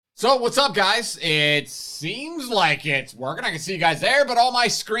So what's up, guys? It seems like it's working. I can see you guys there, but all my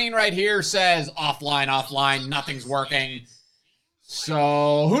screen right here says offline, nothing's working.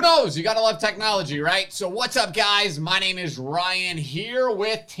 So who knows? You gotta love technology, right? So what's up, guys? My name is Ryan here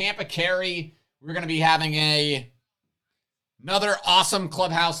with Tampa Carey. We're gonna be having another awesome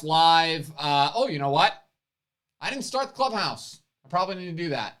Clubhouse Live. Oh, you know what? I didn't start the Clubhouse. I probably need to do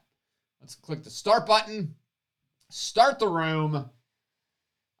that. Let's click the start button. Start the room.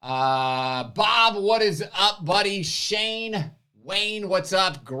 Bob, what is up, buddy? Shane, Wayne, what's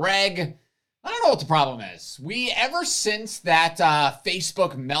up? Greg, I don't know what the problem is. Ever since that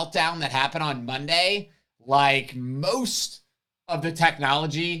Facebook meltdown that happened on Monday, like most of the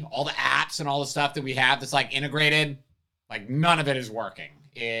technology, all the apps and all the stuff that we have that's like integrated, like none of it is working.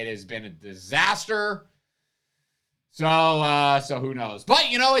 It has been a disaster. So who knows?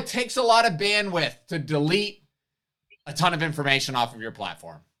 But, you know, it takes a lot of bandwidth to delete a ton of information off of your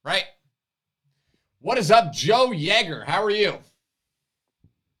platform. Right? What is up, Joe Yeager? How are you?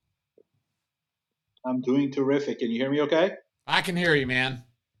 I'm doing terrific. Can you hear me okay? I can hear you, man.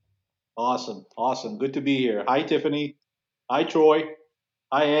 Awesome. Good to be here. Hi, Tiffany. Hi, Troy.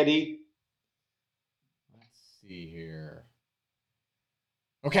 Hi, Eddie. Let's see here.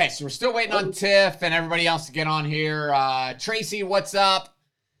 Okay, so we're still waiting on Tiff and everybody else to get on here. Tracy, what's up?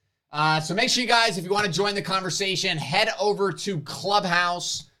 So make sure you guys, if you want to join the conversation, head over to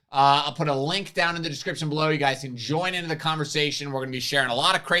Clubhouse. I'll put a link down in the description below. You guys can join into the conversation. We're going to be sharing a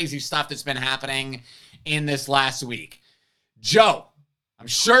lot of crazy stuff that's been happening in this last week. Joe, I'm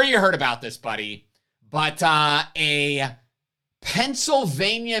sure you heard about this, buddy, but a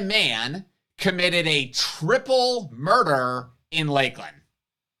Pennsylvania man committed a triple murder in Lakeland.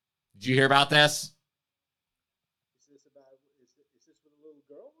 Did you hear about this? Is this with a little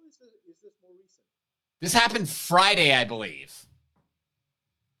girl, or is this more recent? This happened Friday, I believe.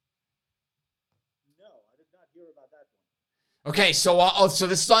 Okay, so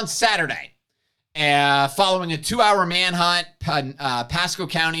this is on Saturday. Following a 2-hour manhunt,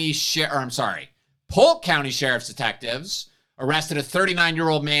 Polk County Sheriff's detectives arrested a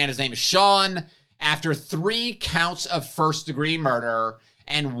 39-year-old man. His name is Sean, after 3 counts of first-degree murder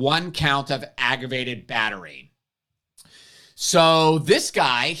and 1 count of aggravated battery. So this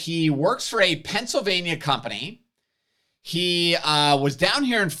guy, he works for a Pennsylvania company. He was down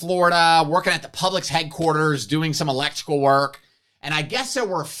here in Florida working at the Publix headquarters doing some electrical work. And I guess there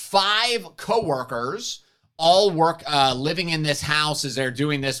were 5 coworkers all living in this house as they're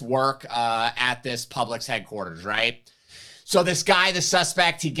doing this work at this Publix headquarters, right? So this guy, the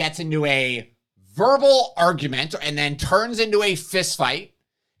suspect, he gets into a verbal argument and then turns into a fist fight.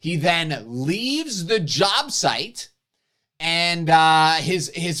 He then leaves the job site. And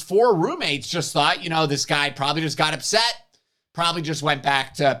his 4 roommates just thought, you know, this guy probably just got upset, probably just went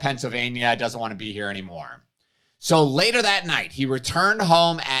back to Pennsylvania, doesn't want to be here anymore. So later that night, he returned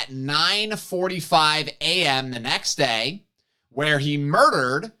home at 9:45 a.m. the next day, where he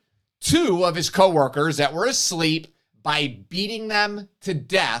murdered 2 of his coworkers that were asleep by beating them to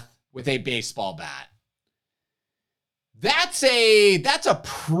death with a baseball bat. That's a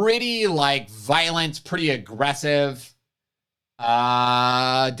pretty violent, pretty aggressive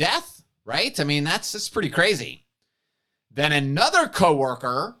death, right? I mean, that's pretty crazy. Then another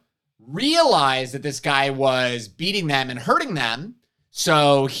coworker realized that this guy was beating them and hurting them,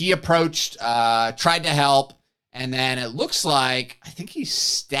 so he approached, tried to help, and then it looks like, I think he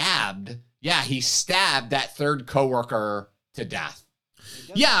stabbed that third coworker to death.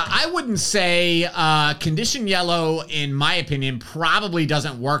 Yeah, I wouldn't say condition yellow, in my opinion, probably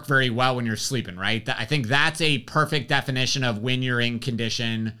doesn't work very well when you're sleeping, right? I think that's a perfect definition of when you're in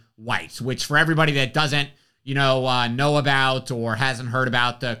condition white, which for everybody that doesn't, know about or hasn't heard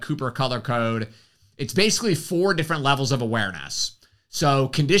about the Cooper color code, it's basically 4 different levels of awareness. So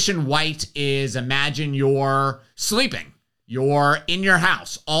condition white is, imagine you're sleeping. You're in your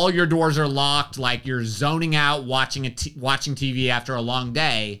house. All your doors are locked, like you're zoning out, watching TV after a long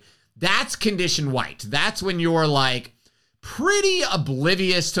day. That's condition white. That's when you're pretty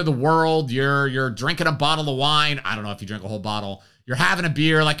oblivious to the world. You're drinking a bottle of wine. I don't know if you drink a whole bottle. You're having a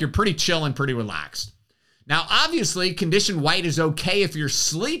beer. You're pretty chill and pretty relaxed. Now, obviously, condition white is okay if you're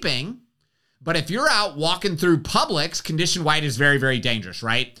sleeping, but if you're out walking through Publix, condition white is very, very dangerous,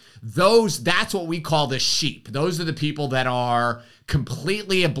 right? That's what we call the sheep. Those are the people that are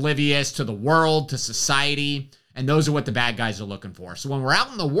completely oblivious to the world, to society, and those are what the bad guys are looking for. So when we're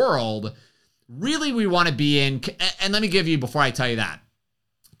out in the world, really we want to be in, and let me give you, before I tell you that,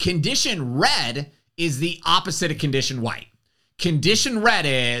 condition red is the opposite of condition white. Condition red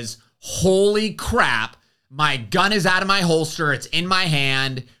is, holy crap, my gun is out of my holster, it's in my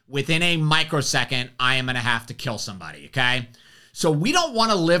hand, within a microsecond, I am going to have to kill somebody, okay? So we don't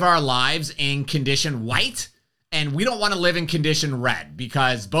want to live our lives in condition white, and we don't want to live in condition red,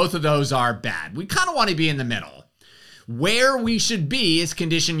 because both of those are bad. We kind of want to be in the middle. Where we should be is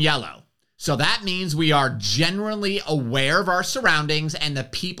condition yellow. So that means we are generally aware of our surroundings and the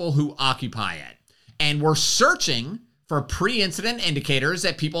people who occupy it. And we're searching for pre-incident indicators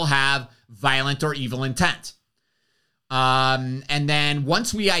that people have violent or evil intent. And then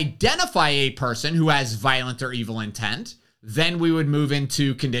once we identify a person who has violent or evil intent, then we would move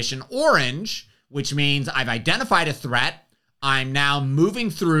into condition orange, which means I've identified a threat. I'm now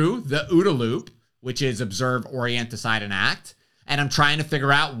moving through the OODA loop, which is observe, orient, decide, and act. And I'm trying to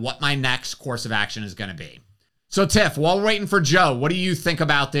figure out what my next course of action is going to be. So Tiff, while we're waiting for Joe, what do you think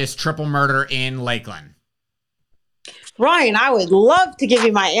about this triple murder in Lakeland? Ryan, I would love to give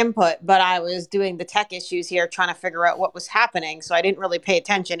you my input, but I was doing the tech issues here trying to figure out what was happening, so I didn't really pay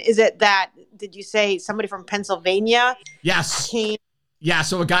attention. Is it that, did you say somebody from Pennsylvania? Yes. Came? Yeah,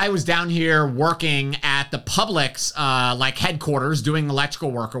 so a guy was down here working at the Publix headquarters doing electrical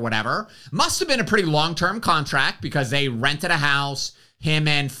work or whatever. Must have been a pretty long-term contract because they rented a house, him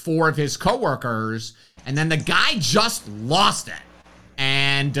and 4 of his coworkers, and then the guy just lost it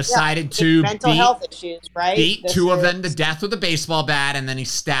and decided to mental health issues, right? beat 2 of them to death with a baseball bat, and then he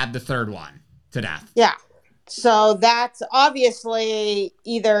stabbed the 3rd one to death. Yeah. So that's obviously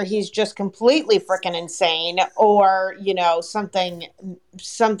either he's just completely freaking insane, or, you know, something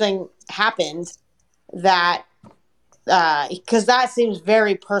happened that, because that seems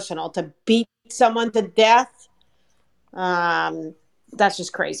very personal to beat someone to death. That's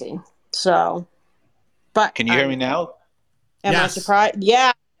just crazy. So, but Can you hear me now? Am I Yes. surprised?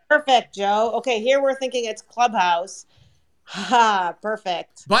 Yeah. Perfect, Joe. Okay. Here we're thinking it's Clubhouse. Ha,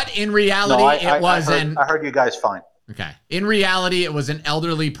 perfect. But in reality, I heard you guys fine. Okay. In reality, it was an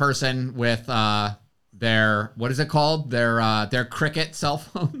elderly person with their, what is it called? Their Cricket cell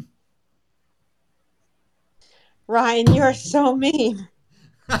phone. Ryan, you're so mean.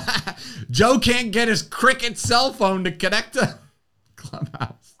 Joe can't get his Cricket cell phone to connect to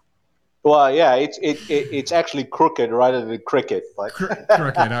Clubhouse. Well, yeah, it's actually crooked rather than cricket. But Cricket. Okay.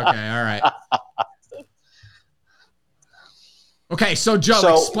 All right. Okay. So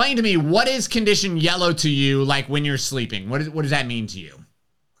Joe, explain to me, what is condition yellow to you? Like when you're sleeping, what does that mean to you?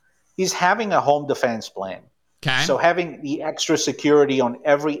 he's having a home defense plan. Okay. So having the extra security on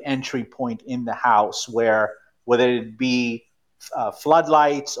every entry point in the house, where whether it be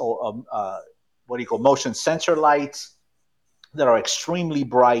floodlights or motion sensor lights that are extremely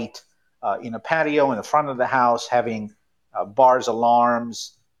bright in a patio in the front of the house, having bars,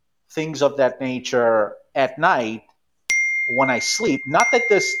 alarms, things of that nature at night when I sleep. Not that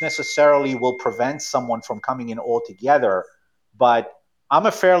this necessarily will prevent someone from coming in altogether, but I'm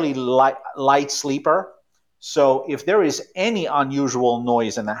a fairly light sleeper. So if there is any unusual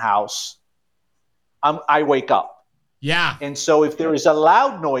noise in the house, I wake up. Yeah. And so if there is a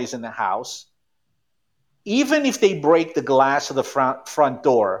loud noise in the house, even if they break the glass of the front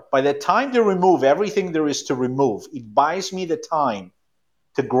door, by the time they remove everything there is to remove, it buys me the time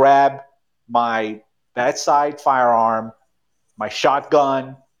to grab my bedside firearm, my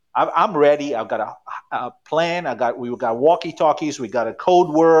shotgun. I'm ready. I've got a plan. We've got walkie-talkies. We got a code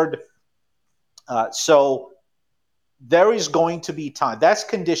word. So there is going to be time. That's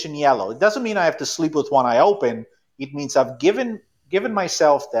condition yellow. It doesn't mean I have to sleep with one eye open. It means I've given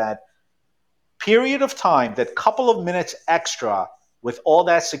myself that period of time, that couple of minutes extra with all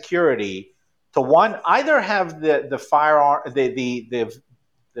that security to either have the firearm,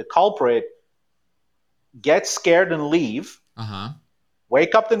 the culprit get scared and leave,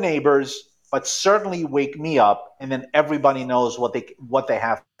 wake up the neighbors, but certainly wake me up, and then everybody knows what they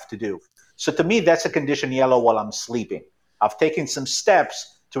have to do. So to me, that's a condition yellow while I'm sleeping. I've taken some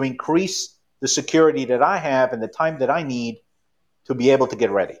steps to increase the security that I have and the time that I need to be able to get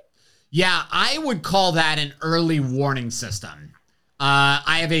ready. Yeah, I would call that an early warning system.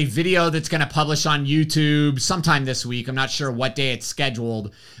 I have a video that's going to publish on YouTube sometime this week. I'm not sure what day it's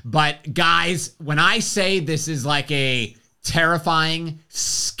scheduled. But guys, when I say this is like a terrifying,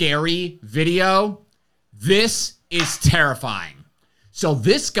 scary video, this is terrifying. So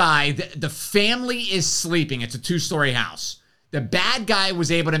this guy, the family is sleeping. It's a 2-story house. The bad guy was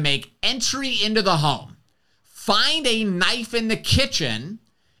able to make entry into the home, find a knife in the kitchen,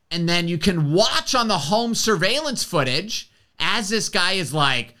 and then you can watch on the home surveillance footage as this guy is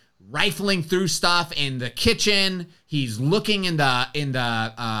like rifling through stuff in the kitchen. He's looking in the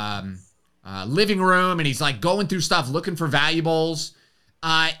living room, and he's like going through stuff looking for valuables.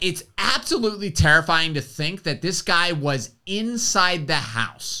 It's absolutely terrifying to think that this guy was inside the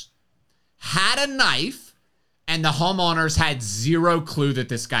house, had a knife, and the homeowners had zero clue that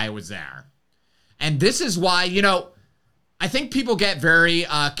this guy was there. And this is why, I think people get very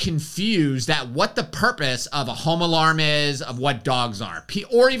confused at what the purpose of a home alarm is, of what dogs are,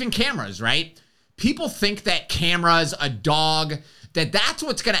 or even cameras, right? People think that cameras, a dog, that's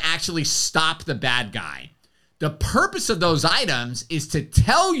what's going to actually stop the bad guy. The purpose of those items is to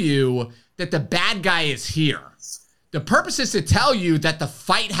tell you that the bad guy is here. The purpose is to tell you that the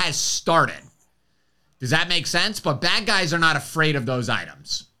fight has started. Does that make sense? But bad guys are not afraid of those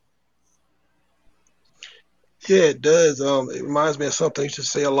items. Yeah, it does. It reminds me of something I used to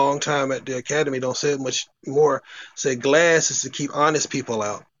say a long time at the academy. Don't say it much more. Say glass is to keep honest people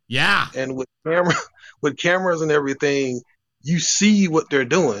out. Yeah. And with cameras and everything, you see what they're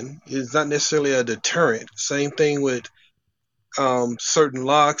doing. It's not necessarily a deterrent. Same thing with certain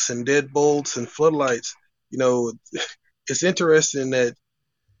locks and deadbolts and floodlights. It's interesting that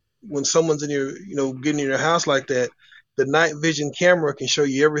when someone's in your, getting in your house like that, the night vision camera can show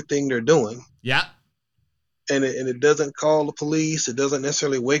you everything they're doing. Yeah. And it doesn't call the police. It doesn't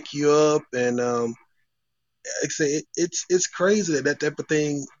necessarily wake you up. And like I say, it's crazy that type of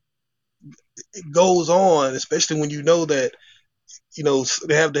thing goes on, especially when you know that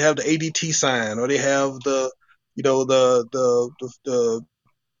they have to have the ADT sign, or they have the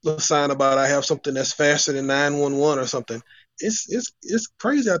sign about I have something that's faster than 911 or something. It's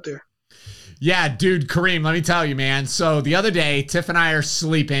crazy out there. Yeah, dude, Kareem, let me tell you, man. So the other day, Tiff and I are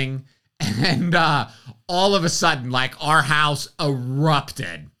sleeping, and all of a sudden, like, our house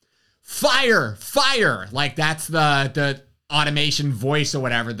erupted. Fire, fire. Like, that's the automation voice or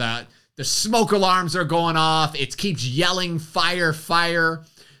whatever. The smoke alarms are going off. It keeps yelling, fire, fire.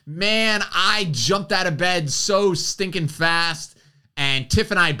 Man, I jumped out of bed so stinking fast. And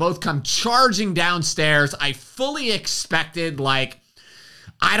Tiff and I both come charging downstairs. I fully expected,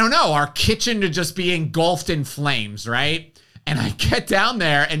 our kitchen to just be engulfed in flames, right? And I get down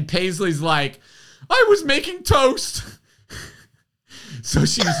there, and Paisley's like, I was making toast. So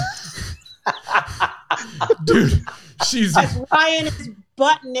she's... Dude, she's... Ryan is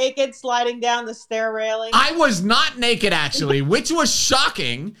butt naked sliding down the stair railing. I was not naked, actually, which was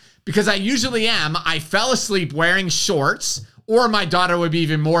shocking because I usually am. I fell asleep wearing shorts, or my daughter would be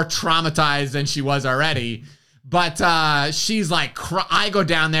even more traumatized than she was already. But she's like, I go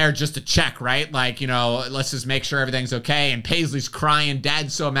down there just to check, right? Let's just make sure everything's okay. And Paisley's crying.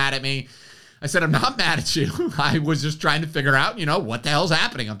 Dad's so mad at me. I said, I'm not mad at you. I was just trying to figure out, what the hell's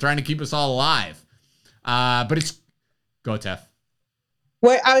happening. I'm trying to keep us all alive. But it's... Go, Tiff.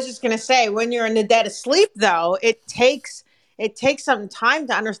 Well, I was just going to say, when you're in the dead of sleep, though, it takes some time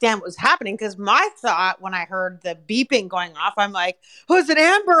to understand what was happening. Because my thought when I heard the beeping going off, I'm like, oh, it's an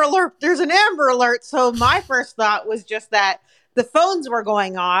Amber Alert. There's an Amber Alert. So my first thought was just that the phones were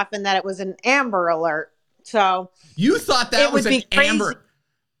going off and that it was an Amber Alert. So you thought that was an Amber...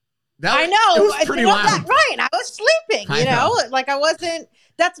 I know. It was pretty loud. Right. I was sleeping, I know. like I wasn't,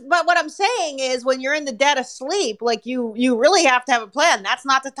 but what I'm saying is when you're in the dead of sleep, like you really have to have a plan. That's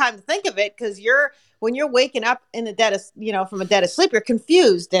not the time to think of it because when you're waking up in the dead of, from a dead of sleep, you're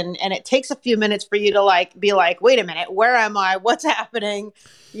confused and it takes a few minutes for you to be like, wait a minute, where am I? What's happening?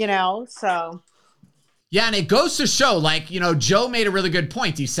 So. Yeah, and it goes to show, Joe made a really good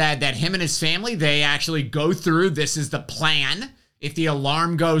point. He said that him and his family, they actually go through, this is the plan. If the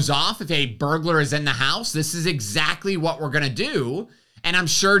alarm goes off, if a burglar is in the house, this is exactly what we're going to do. And I'm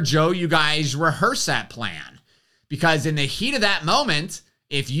sure, Joe, you guys rehearse that plan. Because in the heat of that moment,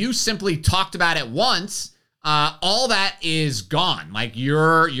 if you simply talked about it once, all that is gone.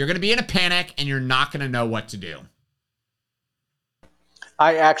 You're going to be in a panic and you're not going to know what to do.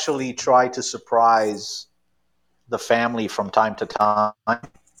 I actually try to surprise the family from time to time.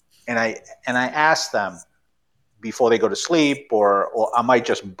 And I ask them, before they go to sleep, or I might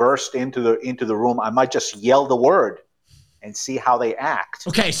just burst into the room. I might just yell the word and see how they act.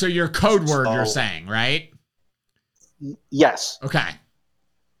 Okay, so your code word you're saying, right? Yes. Okay.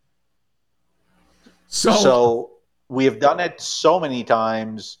 So we have done it so many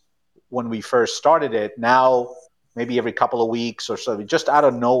times when we first started it. Now, maybe every couple of weeks or so, just out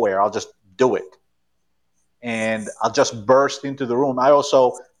of nowhere, I'll just do it. And I'll just burst into the room. I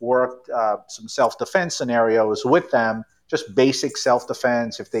also worked some self-defense scenarios with them, just basic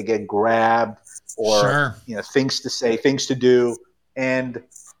self-defense if they get grabbed or things to say, things to do. And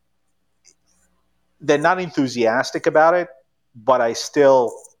they're not enthusiastic about it, but I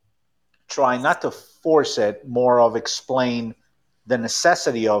still try not to force it, more of explain the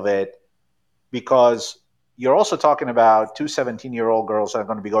necessity of it because you're also talking about two 17-year-old girls that are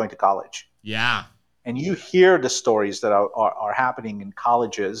going to be going to college. Yeah. And you hear the stories that are happening in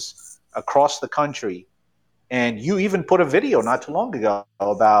colleges across the country. And you even put a video not too long ago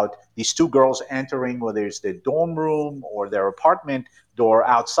about these two girls entering, whether it's their dorm room or their apartment door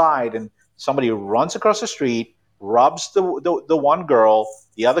outside, and somebody runs across the street, robs the one girl,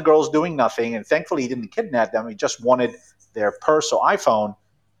 the other girl's doing nothing, and thankfully he didn't kidnap them. He just wanted their purse or iPhone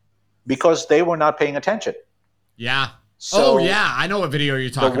because they were not paying attention. Yeah. So yeah. I know what video you're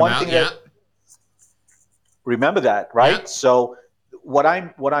talking about. Yeah. Remember that, right? Yeah. So what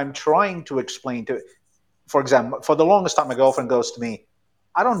I'm trying to explain to, for example, for the longest time, my girlfriend goes to me,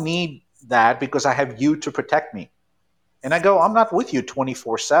 I don't need that because I have you to protect me. And I go, I'm not with you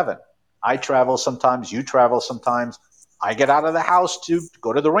 24/7. I travel sometimes, you travel sometimes. I get out of the house to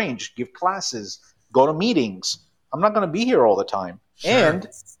go to the range, give classes, go to meetings. I'm not going to be here all the time. Sure. And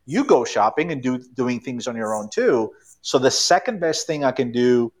you go shopping and doing things on your own too. So the second best thing I can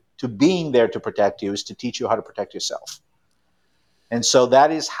do to being there to protect you is to teach you how to protect yourself. And so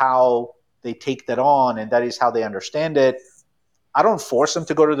that is how they take that on, and that is how they understand it. I don't force them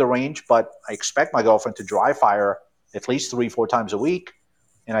to go to the range, but I expect my girlfriend to dry fire at least 3-4 times a week.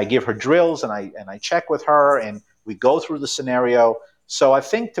 And I give her drills, and I check with her, and we go through the scenario. So I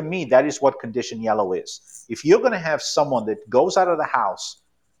think, to me, that is what Condition Yellow is. If you're going to have someone that goes out of the house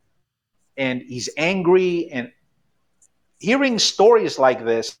and he's angry, and hearing stories like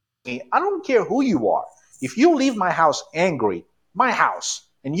this, I don't care who you are. If you leave my house angry, my house,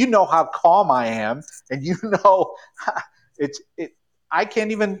 and you know how calm I am, and you know I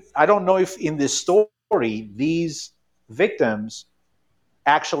don't know if in this story these victims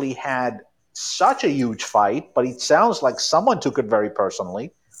actually had such a huge fight, but it sounds like someone took it very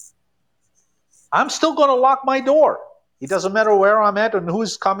personally. I'm still going to lock my door. It doesn't matter where I'm at and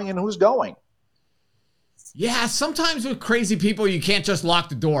who's coming and who's going. Yeah, sometimes with crazy people, you can't just lock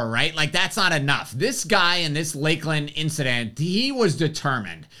the door, right? Like, that's not enough. This guy in this Lakeland incident, he was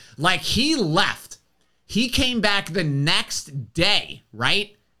determined. Like, he left. He came back the next day,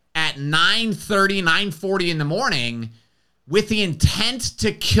 right? At 9:30, 9:40 in the morning with the intent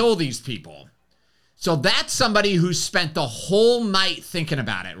to kill these people. So that's somebody who spent the whole night thinking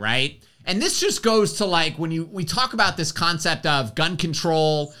about it, right? And this just goes to, like, when we talk about this concept of gun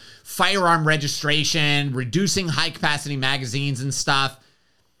control, firearm registration, reducing high-capacity magazines and stuff.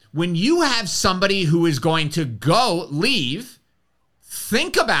 When you have somebody who is going to leave,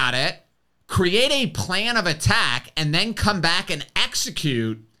 think about it, create a plan of attack, and then come back and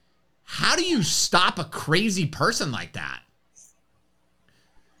execute, how do you stop a crazy person like that?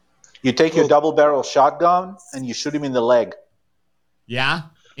 You take your double-barrel shotgun and you shoot him in the leg. Yeah?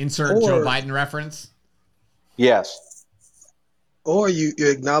 Insert Joe Biden reference? Yes. Or you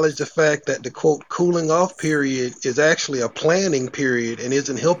acknowledge the fact that the, quote, cooling off period is actually a planning period and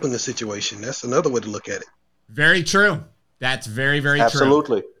isn't helping the situation. That's another way to look at it. Very true. That's very, very true.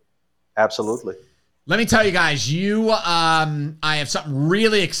 Absolutely. Absolutely. Let me tell you guys, I have something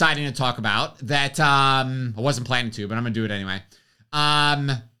really exciting to talk about that I wasn't planning to, but I'm going to do it anyway.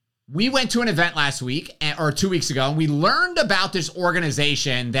 We went to an event last week, or 2 weeks ago, and we learned about this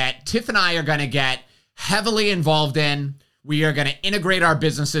organization that Tiff and I are going to get heavily involved in. We are going to integrate our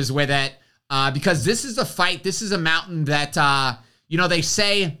businesses with it because this is a fight. This is a mountain that, they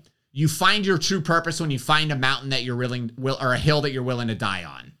say you find your true purpose when you find a mountain that you're or a hill that you're willing to die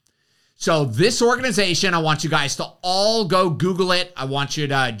on. So this organization, I want you guys to all go Google it. I want you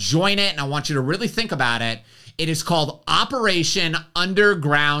to join it, and I want you to really think about it. It is called Operation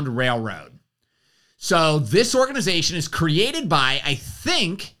Underground Railroad. So this organization is created by, I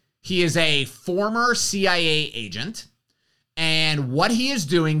think he is a former CIA agent. And what he is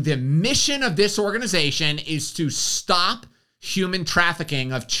doing, the mission of this organization is to stop human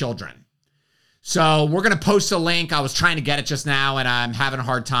trafficking of children. So we're going to post a link. I was trying to get it just now, and I'm having a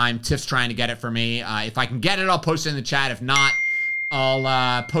hard time. Tiff's trying to get it for me. If I can get it, I'll post it in the chat. If not,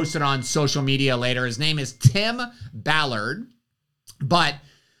 I'll post it on social media later. His name is Tim Ballard. But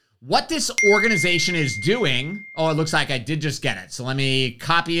what this organization is doing, it looks like I did just get it. So let me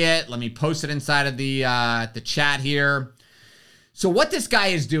copy it. Let me post it inside of the chat here. So what this guy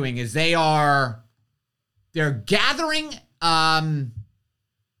is doing is they're gathering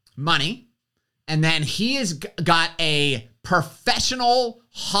money, and then he has got a professional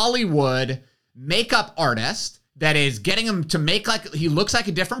Hollywood makeup artist that is getting him to make he looks like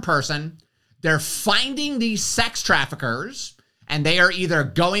a different person. They're finding these sex traffickers, and they are either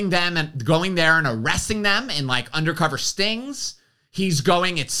going there and arresting them in like undercover stings.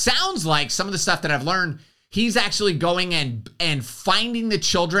 It sounds like some of the stuff that I've learned, He's actually going and finding the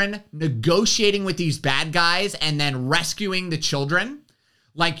children, negotiating with these bad guys, and then rescuing the children.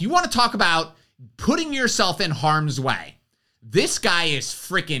 Like, you want to talk about putting yourself in harm's way. This guy is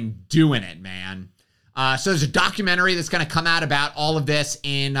freaking doing it, man. So there's a documentary that's going to come out about all of this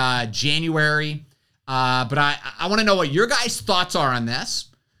in January. But I want to know what your guys' thoughts are on this.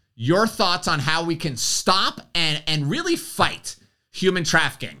 Your thoughts on how we can stop and really fight human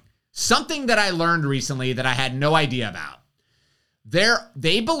trafficking. Something that I learned recently that I had no idea about.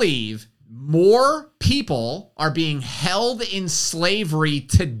 They believe more people are being held in slavery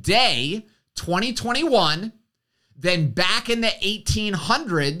today, 2021, than back in the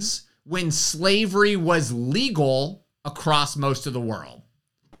 1800s when slavery was legal across most of the world.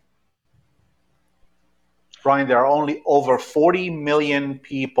 Brian, there are only over 40 million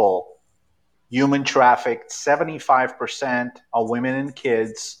people human trafficked. 75% are women and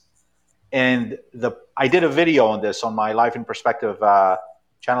kids. And I did a video on this on my Life in Perspective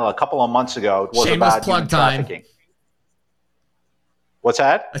channel a couple of months ago. It was Shameless about plug human time. trafficking. What's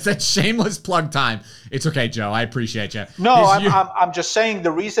that? I said shameless plug time. It's okay, Joe. I appreciate you. No, I'm just saying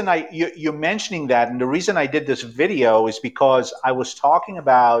the reason you're mentioning that, and the reason I did this video is because I was talking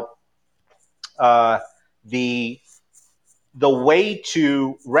about the way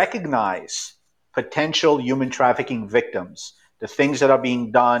to recognize potential human trafficking victims, the things that are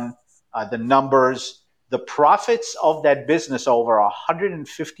being done, the numbers, the profits of that business over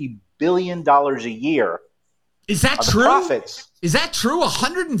 $150 billion a year. Is that true? Profits. Is that true?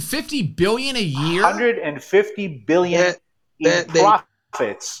 150 billion a year? 150 billion in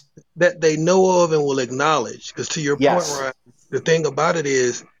profits that they know of and will acknowledge. Because to your point, Ryan, the thing about it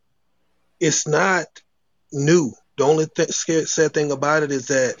is, it's not new. The only sad thing about it is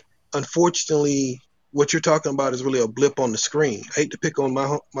that, unfortunately, what you're talking about is really a blip on the screen. I hate to pick on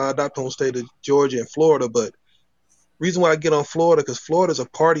my adopted home state of Georgia and Florida, but the reason why I get on Florida, because Florida is a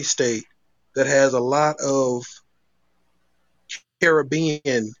party state that has a lot of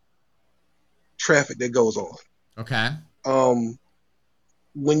Caribbean traffic that goes on. Okay.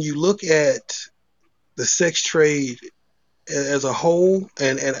 When you look at the sex trade as a whole,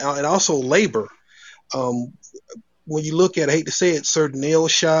 and also labor, when you look at, I hate to say it, certain nail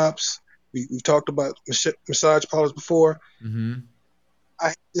shops, we've talked about massage parlors before. Mm-hmm. I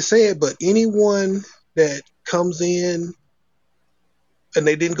hate to say it, but anyone that comes in and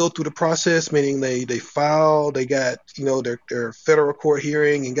they didn't go through the process, meaning they filed, they got their federal court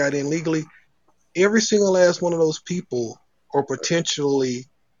hearing and got in legally, every single last one of those people are potentially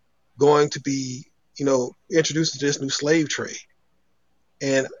going to be introduced to this new slave trade.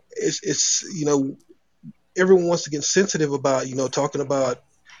 And it's everyone wants to get sensitive about talking about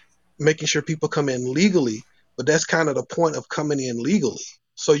making sure people come in legally, but that's kind of the point of coming in legally.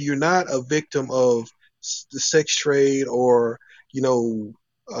 So you're not a victim of the sex trade or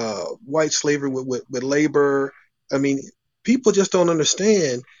white slavery with labor. I mean, people just don't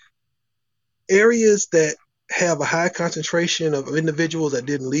understand areas that have a high concentration of individuals that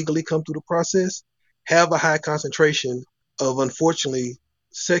didn't legally come through the process have a high concentration of, unfortunately,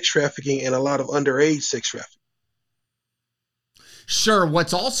 sex trafficking and a lot of underage sex trafficking. Sure.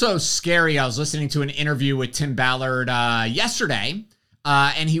 What's also scary, I was listening to an interview with Tim Ballard yesterday,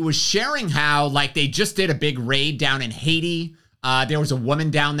 and he was sharing how, like, they just did a big raid down in Haiti. There was a woman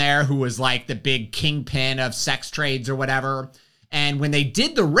down there who was like the big kingpin of sex trades or whatever. And when they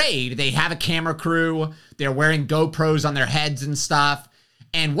did the raid, they have a camera crew. They're wearing GoPros on their heads and stuff.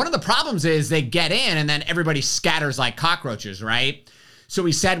 And one of the problems is they get in and then everybody scatters like cockroaches, right? So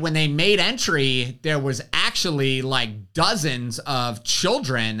he said when they made entry, there was actually like dozens of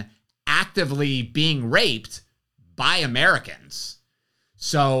children actively being raped by Americans.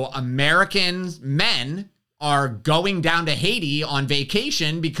 So American men are going down to Haiti on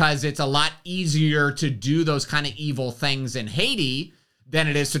vacation because it's a lot easier to do those kind of evil things in Haiti than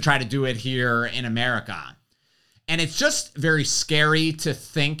it is to try to do it here in America. And it's just very scary to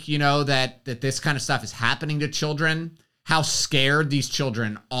think, that this kind of stuff is happening to children, how scared these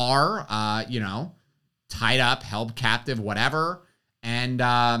children are, tied up, held captive, whatever. And,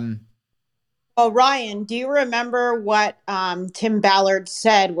 well, Ryan, do you remember what Tim Ballard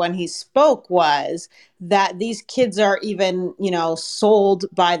said when he spoke was that these kids are even, sold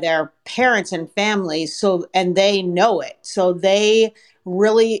by their parents and families, and they know it. So they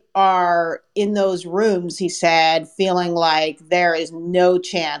really are in those rooms, he said, feeling like there is no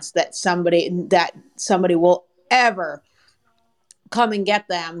chance that somebody will ever come and get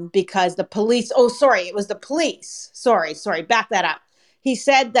them because the police, it was the police. Sorry, back that up. He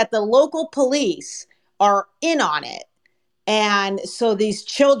said that the local police are in on it And so these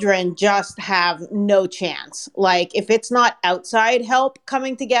children just have no chance. Like, if it's not outside help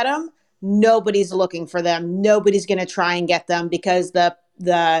coming to get them, nobody's looking for them. Nobody's going to try and get them because the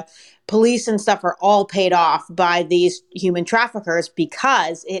police and stuff are all paid off by these human traffickers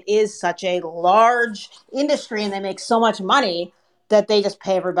because it is such a large industry and they make so much money that they just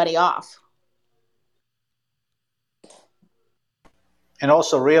pay everybody off. And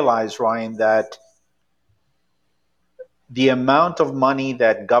also realize, Ryan, that the amount of money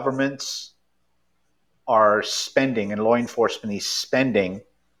that governments are spending and law enforcement is spending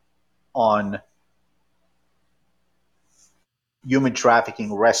on human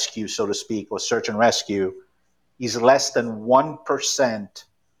trafficking rescue, so to speak, or search and rescue, is less than 1%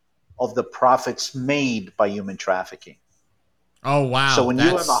 of the profits made by human trafficking. Oh, wow. So when you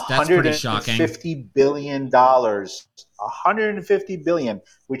have $150 billion, $150 billion,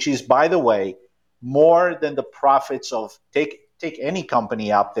 which is, by the way, more than the profits of, take any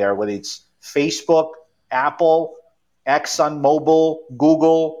company out there, whether it's Facebook, Apple, ExxonMobil,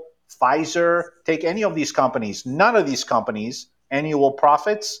 Google, Pfizer, take any of these companies. None of these companies' annual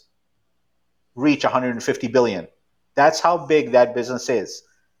profits reach $150 billion. That's how big that business is.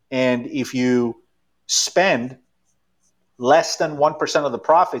 And if you spend less than 1% of the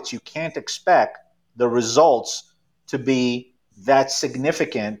profits, you can't expect the results to be that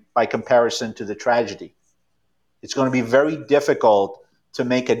significant by comparison to the tragedy. It's going to be very difficult to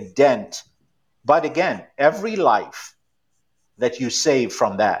make a dent. But again, every life that you save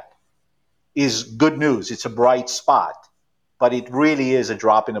from that is good news. It's a bright spot, but it really is a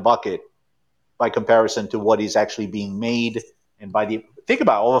drop in the bucket by comparison to what is actually being made. And think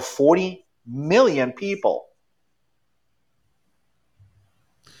about it, over 40 million people.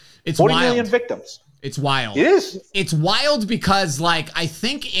 It's 40 wild. million victims. It's wild. It is. It's wild because, I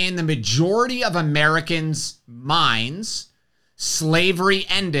think in the majority of Americans' minds, slavery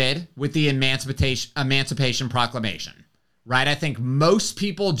ended with the Emancipation Proclamation, right? I think most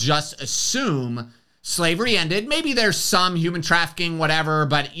people just assume slavery ended. Maybe there's some human trafficking, whatever,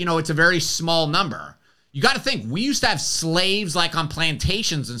 but, it's a very small number. You got to think, we used to have slaves on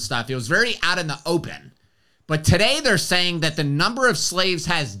plantations and stuff. It was very out in the open. But today they're saying that the number of slaves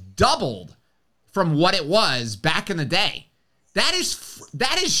has doubled from what it was back in the day. That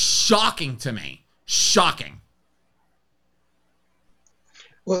is shocking to me. Shocking.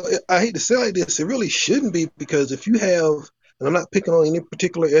 Well, I hate to say like this, it really shouldn't be, because if you have, and I'm not picking on any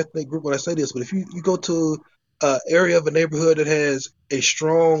particular ethnic group when I say this, but if you go to an area of a neighborhood that has a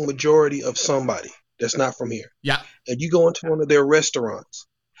strong majority of somebody that's not from here, yeah, and you go into one of their restaurants,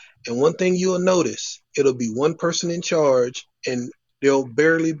 and one thing you'll notice, it'll be one person in charge, and there'll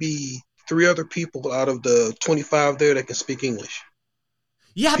barely be 3 other people out of the 25 there that can speak English.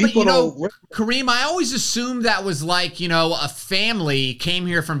 Yeah, people but Kareem, I always assumed that was a family came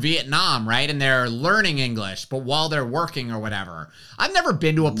here from Vietnam, right? And they're learning English, but while they're working or whatever. I've never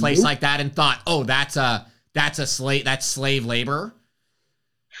been to a place like that and thought, oh, that's slave labor.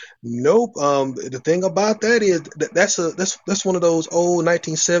 Nope. The thing about that is that's one of those old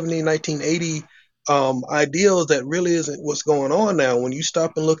 1970, 1980 ideals that really isn't what's going on now. When you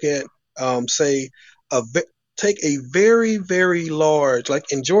stop and look at, take a very, very large,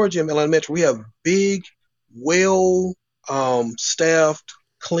 like in Georgia and Elementary, we have big, well staffed,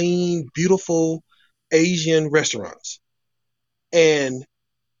 clean, beautiful Asian restaurants, and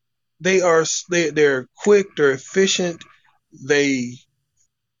they're quick, they're efficient, they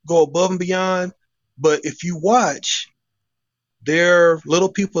go above and beyond. But if you watch, they're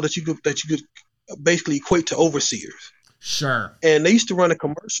little people that you could basically equate to overseers. Sure. And they used to run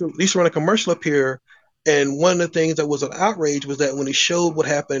a commercial up here. And one of the things that was an outrage was that when it showed what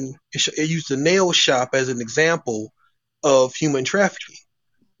happened, it used the nail shop as an example of human trafficking.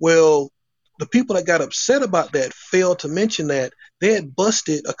 Well, the people that got upset about that failed to mention that they had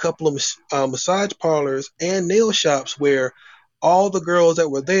busted a couple of massage parlors and nail shops where all the girls that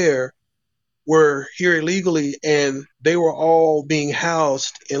were there were here illegally, and they were all being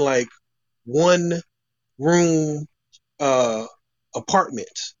housed in one room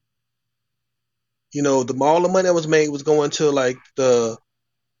apartments. All the money that was made was going to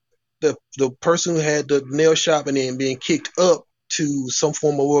the person who had the nail shop and then being kicked up to some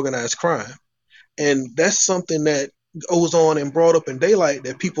form of organized crime. And that's something that goes on and brought up in daylight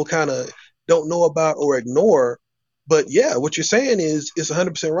that people kind of don't know about or ignore. But yeah, what you're saying is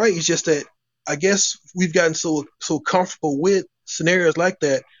 100% right. It's just that I guess we've gotten so comfortable with scenarios like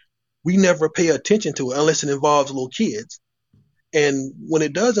that, we never pay attention to it unless it involves little kids. And when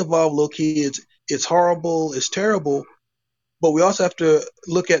it does involve little kids, it's horrible, it's terrible. But we also have to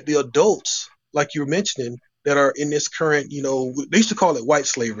look at the adults, like you were mentioning, that are in this current, they used to call it white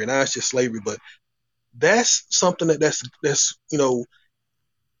slavery. Now it's just slavery, but that's something that's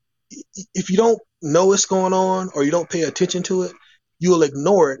if you don't know what's going on or you don't pay attention to it, you'll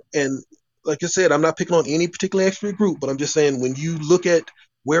ignore it. And like I said, I'm not picking on any particular expert group, but I'm just saying when you look at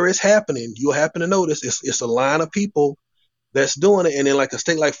where it's happening, you'll happen to notice it's a line of people that's doing it. And in like a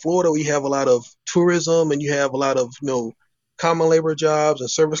state like Florida, where you have a lot of tourism and you have a lot of common labor jobs and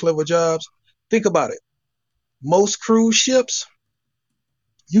service level jobs. Think about it. Most cruise ships,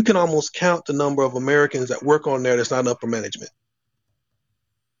 you can almost count the number of Americans that work on there that's not upper management.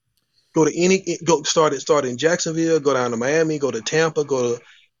 Start in Jacksonville, go down to Miami, go to Tampa, go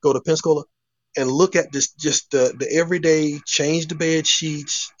to Pensacola, and look at this, just the everyday, change the bed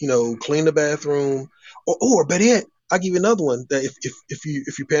sheets, clean the bathroom, or better yet, I'll give you another one that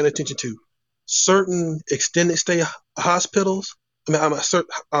if you're paying attention to certain extended stay hospitals, certain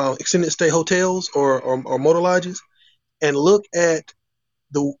extended stay hotels or motor lodges, and look at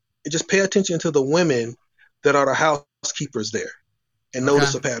just pay attention to the women that are the housekeepers there, and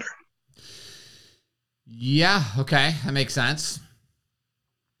notice a pattern. Yeah, okay, that makes sense.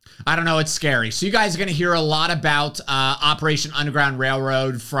 I don't know, it's scary. So you guys are going to hear a lot about Operation Underground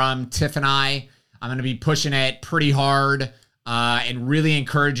Railroad from Tiff and I. I'm going to be pushing it pretty hard and really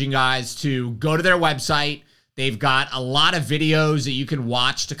encouraging guys to go to their website. They've got a lot of videos that you can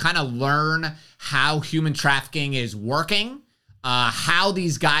watch to kind of learn how human trafficking is working, how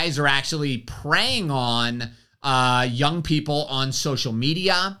these guys are actually preying on young people on social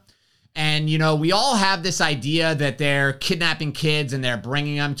media. And, we all have this idea that they're kidnapping kids and they're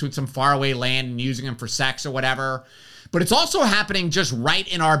bringing them to some faraway land and using them for sex or whatever. But it's also happening just right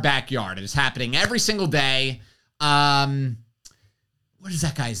in our backyard. It is happening every single day. What is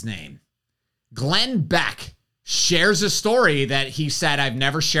that guy's name? Glenn Beck shares a story that he said, I've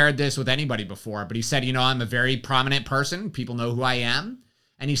never shared this with anybody before, but he said, I'm a very prominent person. People know who I am.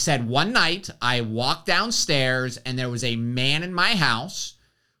 And he said, one night I walked downstairs and there was a man in my house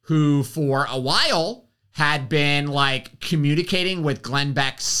who for a while had been communicating with Glenn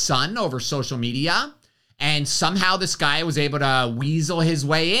Beck's son over social media. And somehow this guy was able to weasel his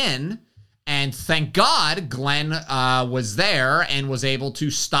way in. And thank God Glenn was there and was able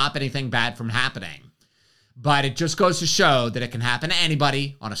to stop anything bad from happening. But it just goes to show that it can happen to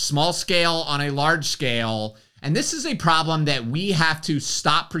anybody on a small scale, on a large scale. And this is a problem that we have to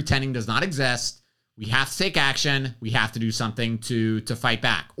stop pretending does not exist. We have to take action. We have to do something to fight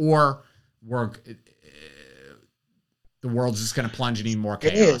back, or the world's just going to plunge in even more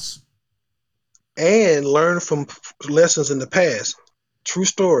chaos. And learn from lessons in the past. True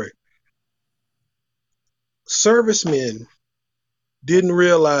story. Servicemen didn't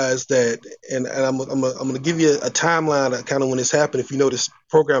realize that, and I'm going to give you a timeline of kind of when this happened. If you know this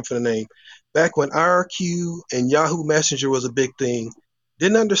program for the name, back when IRQ and Yahoo Messenger was a big thing.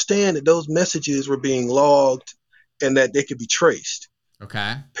 Didn't understand that those messages were being logged and that they could be traced.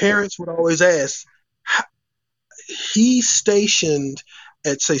 Okay. Parents would always ask, he's stationed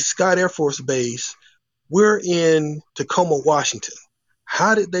at, say, Scott Air Force Base. We're in Tacoma, Washington.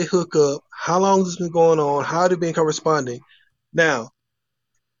 How did they hook up? How long has this been going on? How have they been corresponding? Now,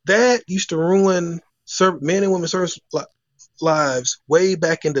 that used to ruin men and women's service lives way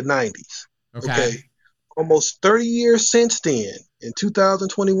back in the 90s. Okay. Almost 30 years since then, in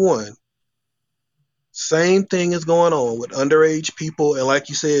 2021, same thing is going on with underage people. And like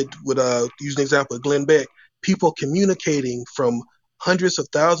you said, with using an example of Glenn Beck, people communicating from hundreds of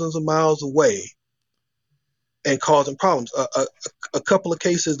thousands of miles away and causing problems. A couple of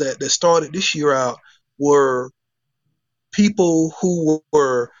cases that started this year out were people who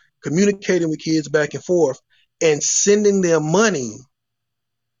were communicating with kids back and forth and sending them money,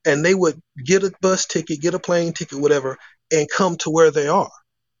 and they would get a bus ticket, get a plane ticket, whatever, and come to where they are.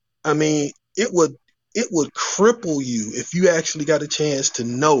 I mean, it would cripple you if you actually got a chance to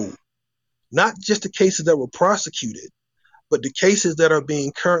know not just the cases that were prosecuted, but the cases that are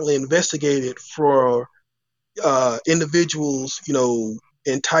being currently investigated for individuals,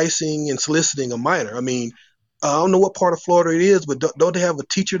 enticing and soliciting a minor. I mean, I don't know what part of Florida it is, but don't they have a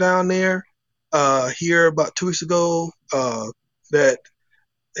teacher down there here about 2 weeks ago that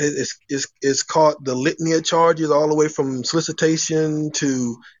is caught the litany of charges all the way from solicitation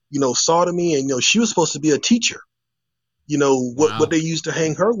to, sodomy. And, she was supposed to be a teacher. What they used to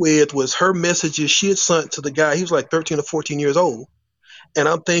hang her with was her messages she had sent to the guy. He was like 13 or 14 years old. And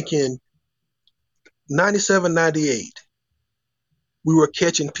I'm thinking 97, 98, we were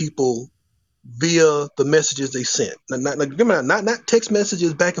catching people via the messages they sent. Not text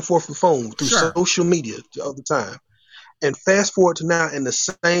messages back and forth with phone, through social media all the time. And fast forward to now, and the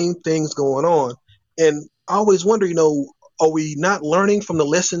same thing's going on. And I always wonder, are we not learning from the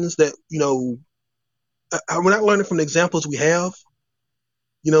lessons that, are we not learning from the examples we have?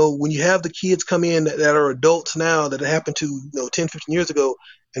 When you have the kids come in that are adults now that it happened to, 10, 15 years ago,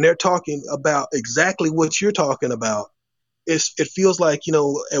 and they're talking about exactly what you're talking about, it feels like,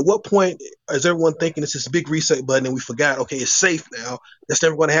 at what point is everyone thinking it's this big reset button and we forgot, okay, it's safe now. That's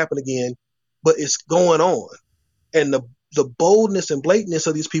never going to happen again. But it's going on. And the boldness and blatantness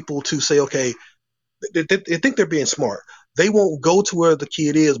of these people to say, okay, they think they're being smart. They won't go to where the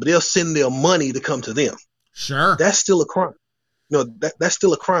kid is, but they'll send their money to come to them. Sure. That's still a crime. That's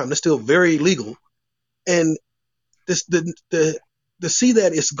still a crime. That's still very illegal. And to see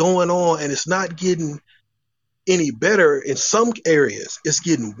that it's going on and it's not getting any better in some areas, it's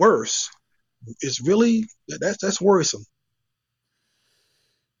getting worse. It's really, that's worrisome.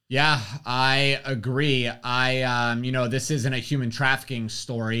 Yeah, I agree. This isn't a human trafficking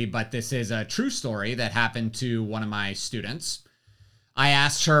story, but this is a true story that happened to one of my students. I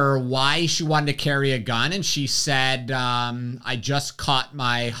asked her why she wanted to carry a gun, and she said, I just caught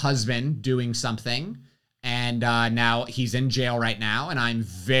my husband doing something, and now he's in jail right now, and I'm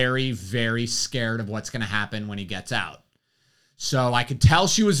very, very scared of what's going to happen when he gets out. So I could tell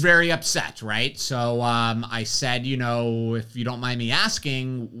she was very upset, right? So I said, if you don't mind me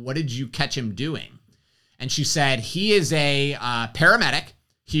asking, what did you catch him doing? And she said, he is a paramedic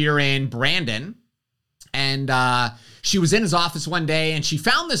here in Brandon, and she was in his office one day and she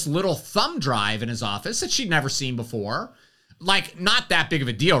found this little thumb drive in his office that she'd never seen before. Like, not that big of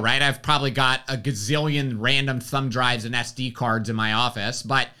a deal, right? I've probably got a gazillion random thumb drives and SD cards in my office,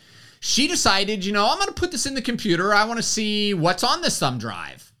 but she decided, I'm going to put this in the computer. I want to see what's on this thumb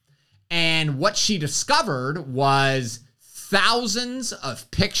drive. And what she discovered was thousands of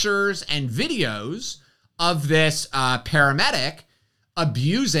pictures and videos of this paramedic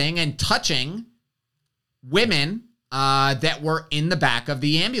abusing and touching women that were in the back of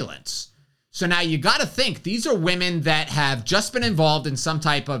the ambulance. So now you got to think, these are women that have just been involved in some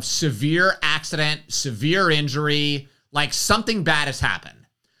type of severe accident, severe injury, like something bad has happened.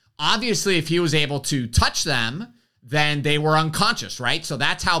 Obviously, if he was able to touch them, then they were unconscious, right? So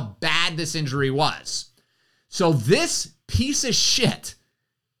that's how bad this injury was. So this piece of shit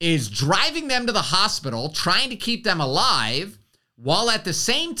is driving them to the hospital, trying to keep them alive, while at the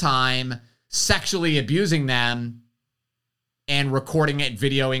same time sexually abusing them and recording it,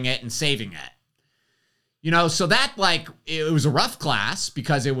 videoing it, and saving it. So that, it was a rough class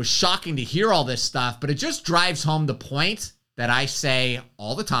because it was shocking to hear all this stuff, but it just drives home the point that I say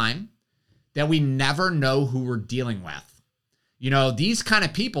all the time, that we never know who we're dealing with. These kind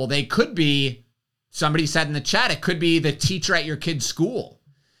of people, they could be, somebody said in the chat, it could be the teacher at your kid's school.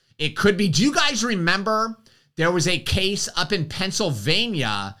 It could be, do you guys remember there was a case up in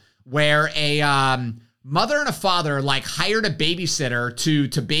Pennsylvania where a mother and a father hired a babysitter to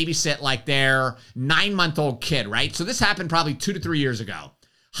babysit their 9-month-old kid, right? So this happened probably 2 to 3 years ago.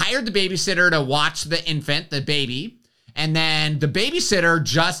 Hired the babysitter to watch the infant, the baby, and then the babysitter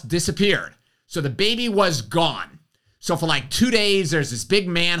just disappeared. So the baby was gone. So for 2 days, there's this big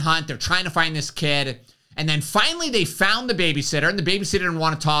manhunt. They're trying to find this kid. And then finally they found the babysitter, and the babysitter didn't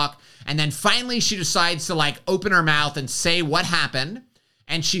want to talk. And then finally she decides to open her mouth and say what happened.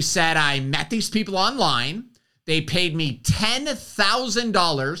 And she said, I met these people online. They paid me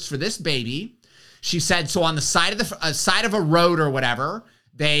 $10,000 for this baby. She said, so on the side of a road or whatever,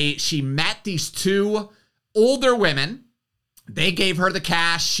 she met these 2 older women. They gave her the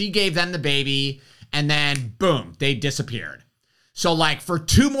cash. She gave them the baby. And then, boom, they disappeared. So, for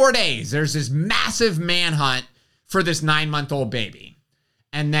 2 more days, there's this massive manhunt for this 9-month-old baby.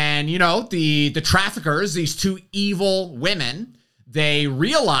 And then, the traffickers, these 2 evil women, they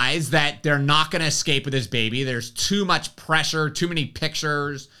realize that they're not going to escape with this baby. There's too much pressure, too many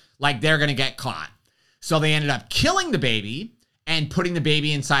pictures, they're going to get caught. So they ended up killing the baby and putting the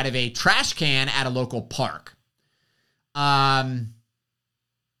baby inside of a trash can at a local park.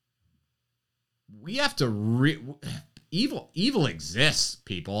 We have to evil exists,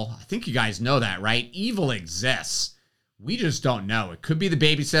 people. I think you guys know that, right? Evil exists. We just don't know. It could be the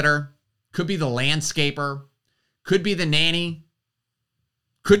babysitter, could be the landscaper, could be the nanny,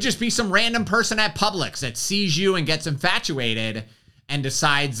 could just be some random person at Publix that sees you and gets infatuated and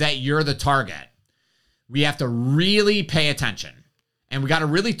decides that you're the target. We have to really pay attention. And we got to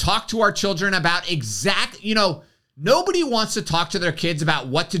really talk to our children about nobody wants to talk to their kids about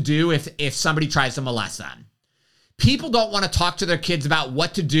what to do if somebody tries to molest them. People don't want to talk to their kids about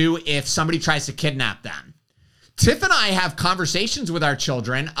what to do if somebody tries to kidnap them. Tiff and I have conversations with our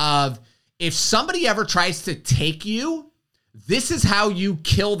children of, if somebody ever tries to take you, this is how you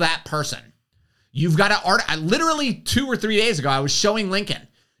kill that person. You've got to literally 2 or 3 days ago, I was showing Lincoln.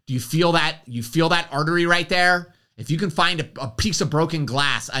 Do you feel that? You feel that artery right there? If you can find a piece of broken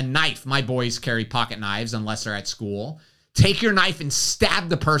glass, a knife, my boys carry pocket knives unless they're at school. Take your knife and stab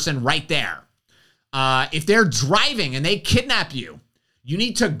the person right there. If they're driving and they kidnap you, you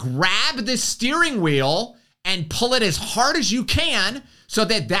need to grab the steering wheel and pull it as hard as you can so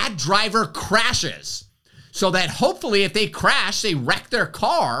that that driver crashes. So that hopefully if they crash, they wreck their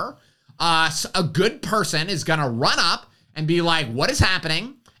car, a good person is going to run up and be like, what is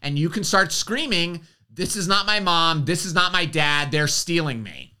happening? And you can start screaming, this is not my mom. This is not my dad. They're stealing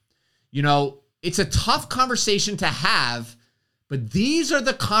me. You know, it's a tough conversation to have, but these are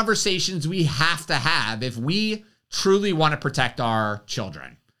the conversations we have to have if we truly want to protect our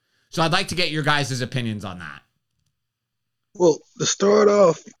children. So I'd like to get your guys' opinions on that. Well, to start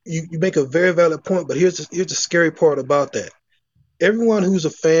off, you make a very valid point, but here's the scary part about that. Everyone who's a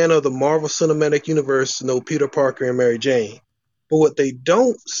fan of the Marvel Cinematic Universe know Peter Parker and Mary Jane. But what they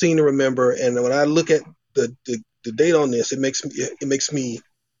don't seem to remember, and when I look at the date on this, it makes me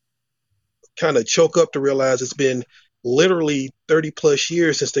kind of choke up to realize it's been literally 30 plus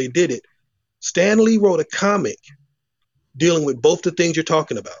years since they did it. Stan Lee wrote a comic dealing with both the things you're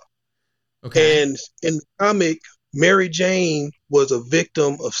talking about. Okay. And in the comic, Mary Jane was a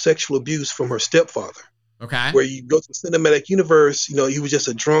victim of sexual abuse from her stepfather. Okay. Where you go to the cinematic universe, you know, he was just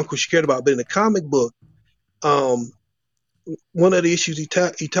a drunk who she cared about. But in the comic book, one of the issues he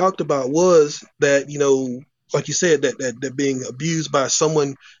talked about was that, you know, like you said, that being abused by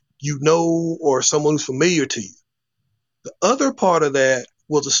someone you know or someone who's familiar to you. The other part of that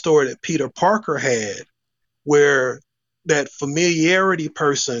was a story that Peter Parker had where that familiarity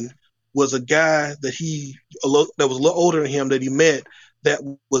person was a guy that was a little older than him that he met that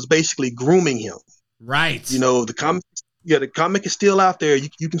was basically grooming him. Right. You know, the comic is still out there.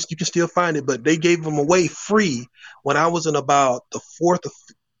 You can still find it, but they gave them away free when I was in about the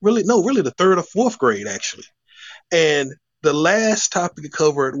the third or fourth grade actually. And the last topic it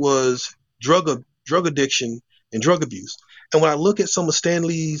covered was drug addiction and drug abuse. And when I look at some of Stan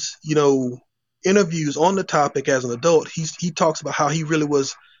Lee's, you know, interviews on the topic as an adult, he talks about how he really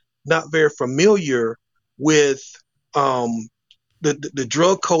was not very familiar with the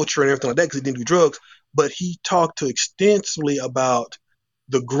drug culture and everything like that because he didn't do drugs, but he talked extensively about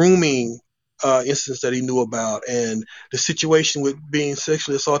the grooming instance that he knew about and the situation with being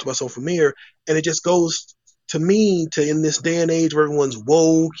sexually assaulted by someone familiar. And it just goes to me to in this day and age where everyone's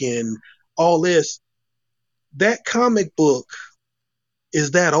woke and all this, that comic book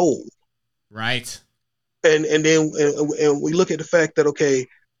is that old. Right. And then we look at the fact that, okay,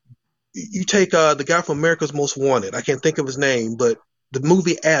 you take the guy from America's Most Wanted. I can't think of his name, but the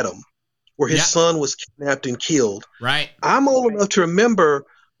movie Adam, where his son was kidnapped and killed. Right. I'm old enough to remember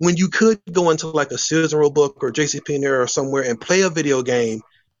when you could go into like a Sears and Roebuck or JCPenney or somewhere and play a video game.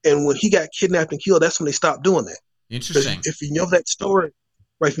 And when he got kidnapped and killed, that's when they stopped doing that. Interesting. If you know that story,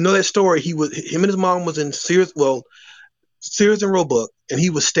 right? If you know that story, him and his mom was in Sears and Roebuck, and he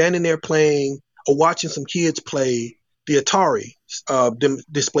was standing there playing or watching some kids play the Atari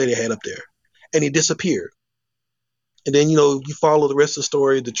display they had up there, and he disappeared. And then, you know, you follow the rest of the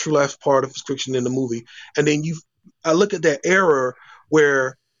story, the true life part of fiction in the movie. And then I look at that era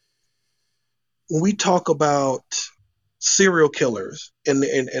where when we talk about serial killers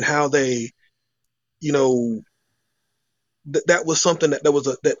and how they, you know, that was something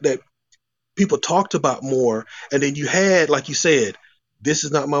that people talked about more. And then you had, like you said, this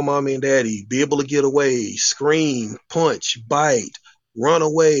is not my mommy and daddy, be able to get away, scream, punch, bite, run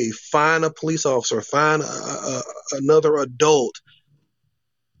away, find a police officer, find another adult.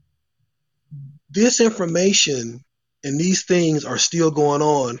 This information and these things are still going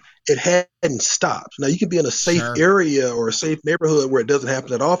on. It hadn't stopped. Now, you can be in a safe area or a safe neighborhood where it doesn't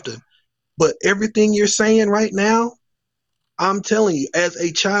happen that often, but everything you're saying right now, I'm telling you, as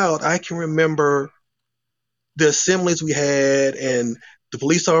a child, I can remember the assemblies we had and the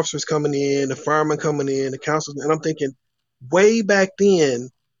police officers coming in, the firemen coming in, the council, and I'm thinking, way back then,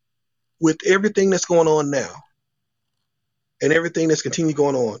 with everything that's going on now and everything that's continuing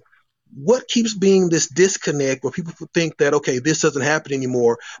going on, what keeps being this disconnect where people think that, okay, this doesn't happen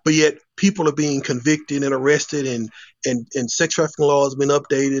anymore, but yet people are being convicted and arrested and sex trafficking laws have been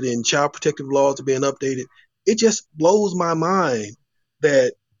updated and child protective laws are being updated. It just blows my mind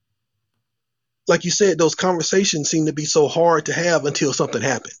that, like you said, those conversations seem to be so hard to have until something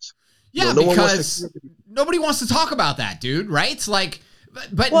happens. Yeah, you know, because nobody wants to talk about that, dude, right? It's like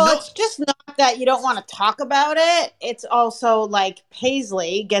But Well, no, it's just not that you don't want to talk about it. It's also like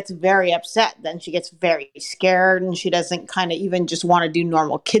Paisley gets very upset. Then she gets very scared and she doesn't kind of even just want to do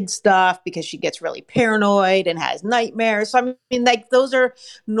normal kid stuff because she gets really paranoid and has nightmares. So, I mean, like, those are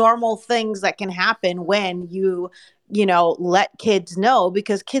normal things that can happen when you let kids know,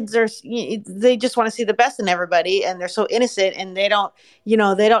 because kids they just want to see the best in everybody and they're so innocent, and they don't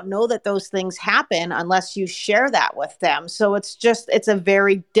know that those things happen unless you share that with them. So it's a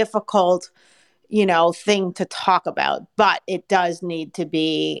very difficult, thing to talk about, but it does need to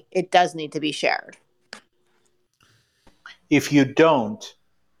be shared. If you don't,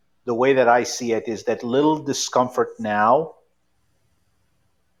 the way that I see it is that little discomfort now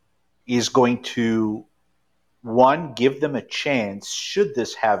is going to, one, give them a chance should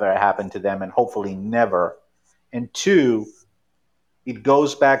this ever happen to them, and hopefully never. And two, it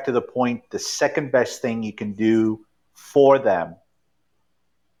goes back to the point, the second best thing you can do for them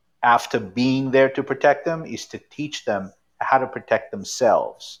after being there to protect them is to teach them how to protect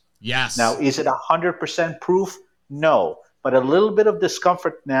themselves. Now, yes. is it 100% proof? No. But a little bit of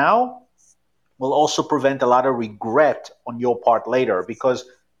discomfort now will also prevent a lot of regret on your part later, because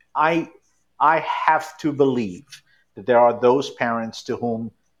I I have to believe that there are those parents to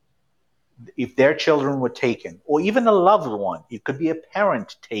whom, if their children were taken, or even a loved one, it could be a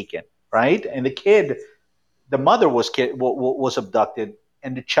parent taken, right? And the mother was abducted,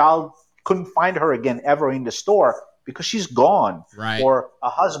 and the child couldn't find her again ever in the store because she's gone, Right. or a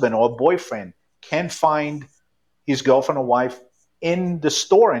husband or a boyfriend can't find his girlfriend or wife in the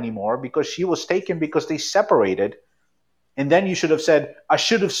store anymore because she was taken because they separated. And then you should have said, I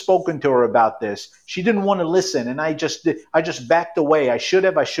should have spoken to her about this. She didn't want to listen, and I just backed away. I should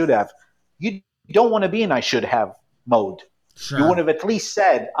have. You don't want to be in I should have mode. You would Sure. have at least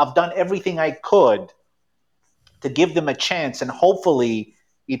said, I've done everything I could to give them a chance, and hopefully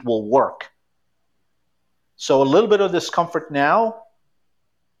it will work. So a little bit of discomfort now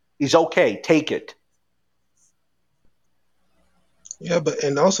is okay. Take it. Yeah, but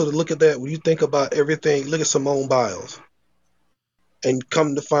and also to look at that, when you think about everything, look at Simone Biles and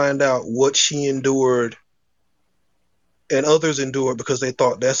come to find out what she endured and others endured because they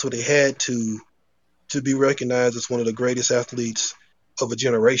thought that's what they had to be recognized as one of the greatest athletes of a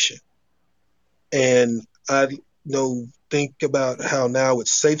generation. And I think about how now with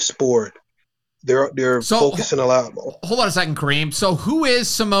Safe Sport, they're So focusing a lot more. hold on a second, Kareem. So who is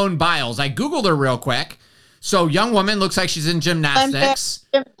Simone Biles? I Googled her real quick. So young woman, looks like she's in gymnastics.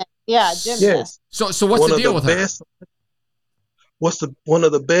 Yeah, Yes, gymnast. So what's one the of deal the with her? best. One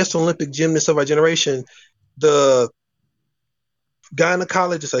of the best Olympic gymnasts of our generation? The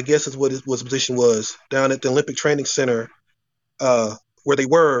gynecologist, I guess is what his position was, down at the Olympic Training Center, where they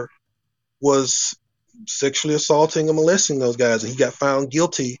were, was sexually assaulting and molesting those guys, and he got found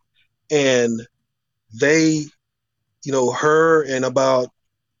guilty. And they, her and about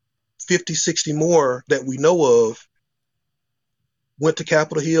 50, 60 more that we know of went to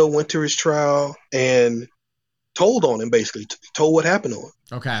Capitol Hill, went to his trial, and told on him, basically, told what happened to him.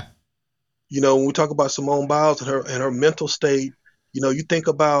 Okay. When we talk about Simone Biles and her mental state, you think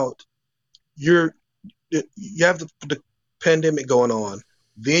about you have the pandemic going on,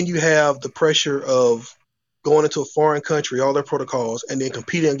 then you have the pressure of going into a foreign country, all their protocols, and then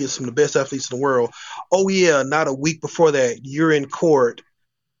competing against some of the best athletes in the world. Oh yeah, not a week before that, you're in court,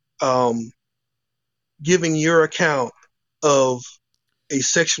 giving your account of a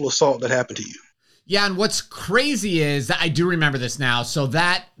sexual assault that happened to you. Yeah, and what's crazy is that I do remember this now. So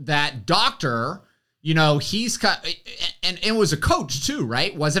that doctor, he's cut, and it was a coach too,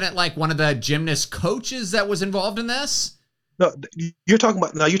 right? Wasn't it like one of the gymnast coaches that was involved in this? No, you're talking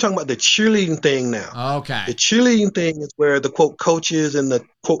about the cheerleading thing now. Okay. The cheerleading thing is where the quote coaches and the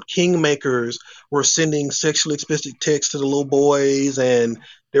quote kingmakers were sending sexually explicit texts to the little boys, and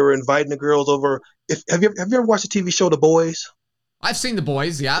they were inviting the girls over. Have you ever watched the TV show The Boys? I've seen The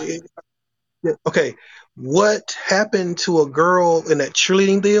Boys, yeah. Yeah. Okay. What happened to a girl in that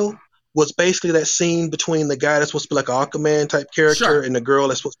cheerleading deal was basically that scene between the guy that's supposed to be like an Aquaman type character Sure. and the girl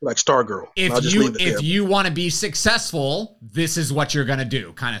that's supposed to be like Stargirl. I'll just leave it there. If you want to be successful, this is what you're gonna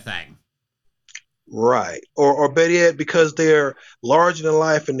do, kind of thing. Right. Or better yet, because they're larger than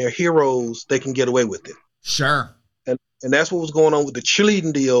life and they're heroes, they can get away with it. Sure. And that's what was going on with the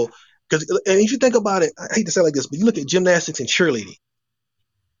cheerleading deal. And if you think about it, I hate to say it like this, but you look at gymnastics and cheerleading.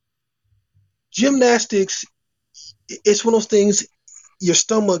 Gymnastics, it's one of those things, your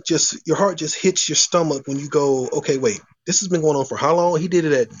heart just hits your stomach when you go, okay, wait, this has been going on for how long? He did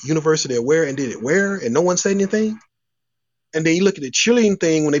it at university at where, and did it where, and no one said anything? And then you look at the cheerleading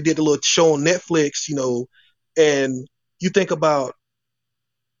thing when they did the little show on Netflix, and you think about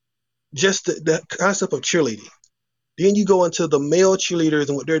just the concept of cheerleading. Then you go into the male cheerleaders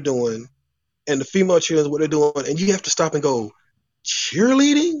and what they're doing, and the female cheerleaders what they're doing, and you have to stop and go,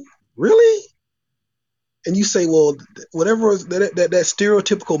 cheerleading, really? And you say, well, whatever that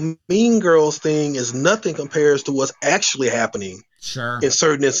stereotypical mean girls thing is nothing compares to what's actually happening Sure. in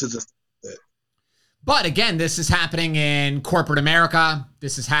certain instances. But again, this is happening in corporate America.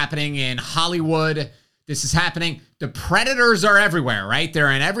 This is happening in Hollywood. This is happening. The predators are everywhere, right?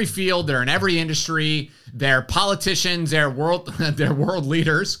 They're in every field. They're in every industry. They're politicians. They're world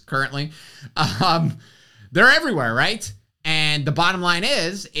leaders currently. They're everywhere, right? And the bottom line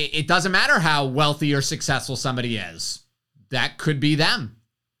is, it doesn't matter how wealthy or successful somebody is. That could be them.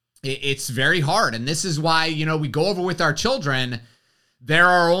 It's very hard. And this is why, we go over with our children. There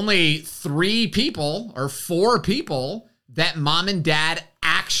are only 3 people or 4 people that mom and dad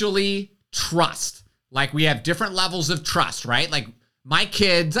actually trust. Like, we have different levels of trust, right? Like, my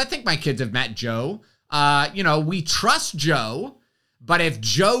kids, I think my kids have met Joe. We trust Joe, but if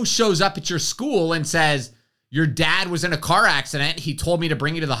Joe shows up at your school and says, your dad was in a car accident, he told me to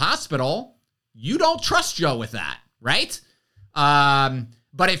bring you to the hospital, you don't trust Joe with that, right?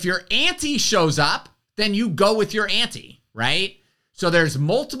 But if your auntie shows up, then you go with your auntie, right? So there's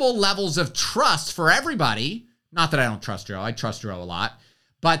multiple levels of trust for everybody. Not that I don't trust Joe. I trust Joe a lot.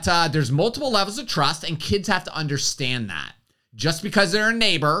 But there's multiple levels of trust, and kids have to understand that. Just because they're a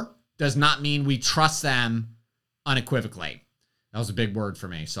neighbor does not mean we trust them unequivocally. That was a big word for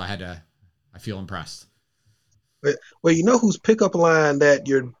me, so I feel impressed. Well, you know whose pickup line that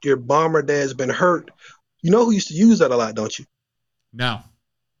your bomber dad's been hurt? You know who used to use that a lot, don't you? No.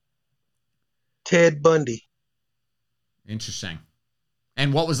 Ted Bundy. Interesting.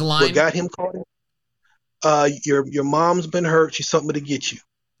 And what was the line? What got him caught? Your mom's been hurt. She's something to get you.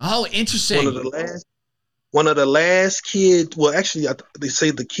 Oh, interesting. One of the last kids. Well, actually, they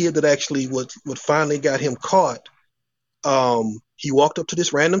say the kid that actually what finally got him caught. He walked up to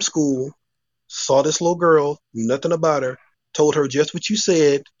this random school, saw this little girl, knew nothing about her, told her just what you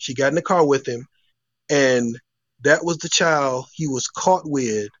said. She got in the car with him, and that was the child he was caught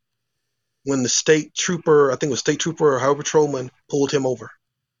with when the state trooper, I think it was state trooper or highway patrolman, pulled him over.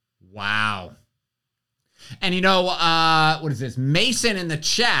 Wow. And what is this? Mason in the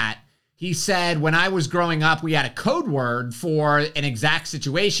chat, he said, when I was growing up, we had a code word for an exact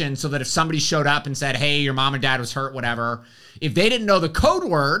situation so that if somebody showed up and said, hey, your mom and dad was hurt, whatever, if they didn't know the code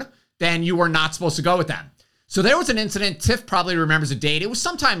word, then you were not supposed to go with them. So there was an incident, Tiff probably remembers a date. It was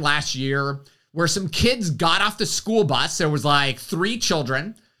sometime last year where some kids got off the school bus. There was like 3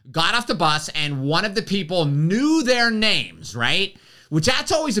 children, got off the bus, and one of the people knew their names, right? Which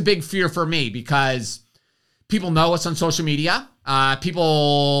that's always a big fear for me because people know us on social media.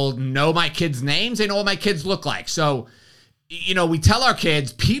 People know my kids' names. They know what my kids look like. So, we tell our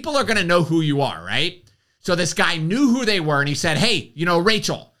kids, people are going to know who you are, right? So this guy knew who they were, and he said, hey,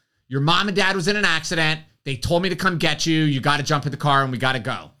 Rachel, your mom and dad was in an accident. They told me to come get you. You got to jump in the car, and we got to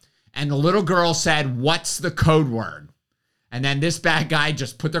go. And the little girl said, what's the code word? And then this bad guy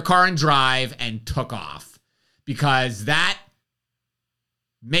just put their car in drive and took off because that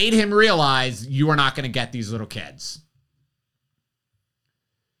made him realize you are not going to get these little kids.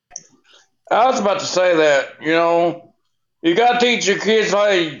 I was about to say that, you got to teach your kids how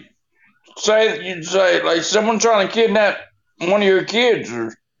you say, like, someone trying to kidnap one of your kids,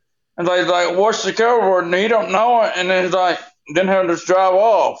 and they're like, what's the code word? And he don't know it, and then he's like, then he'll just drive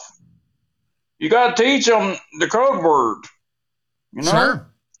off. You got to teach them the code word, Sure.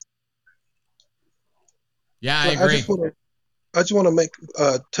 Yeah, I agree. I just want to make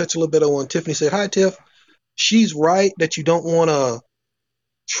touch a little bit on Tiffany said. Hi, Tiff. She's right that you don't want to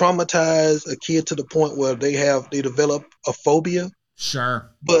traumatize a kid to the point where they develop a phobia.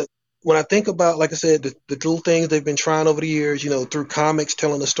 Sure. But when I think about, like I said, the little things they've been trying over the years, through comics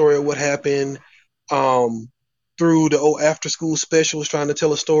telling the story of what happened, through the after school specials trying to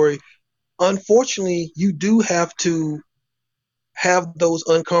tell a story. Unfortunately, you do have to have those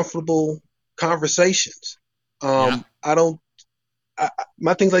uncomfortable conversations. My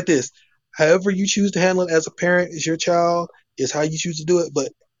thing's like this. However you choose to handle it as a parent, as your child, is how you choose to do it.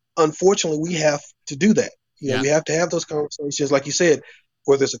 But unfortunately, we have to do that. We have to have those conversations, like you said,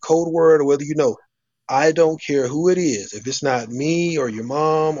 whether it's a code word or whether I don't care who it is. If it's not me or your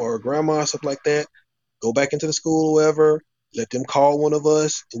mom or grandma or something like that, go back into the school or whoever, let them call one of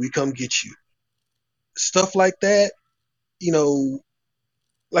us and we come get you. Stuff like that,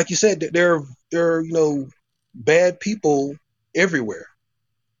 like you said, there are bad people everywhere.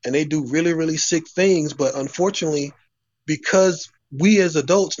 And they do really, really sick things. But unfortunately, because we as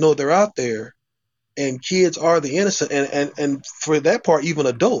adults know they're out there, And kids are the innocent, and for that part, even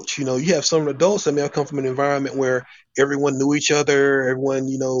adults. You have some adults that may have come from an environment where everyone knew each other, everyone,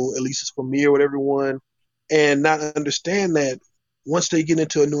 at least is familiar with everyone, and not understand that once they get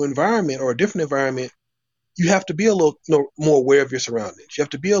into a new environment or a different environment, you have to be a little more aware of your surroundings. You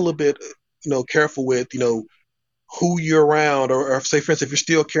have to be a little bit, careful with, who you're around, or say, for instance, if you're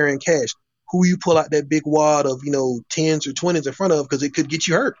still carrying cash, who you pull out that big wad of, tens or 20s in front of, because it could get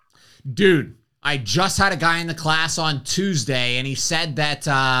you hurt. Dude, I just had a guy in the class on Tuesday, and he said that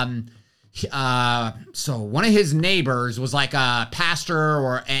so one of his neighbors was like a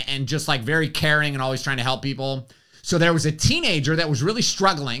pastor and just like very caring and always trying to help people. So there was a teenager that was really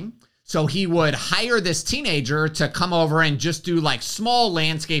struggling. So he would hire this teenager to come over and just do like small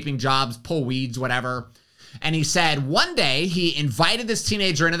landscaping jobs, pull weeds, whatever. And he said one day he invited this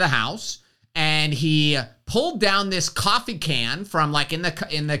teenager into the house, and he pulled down this coffee can from like in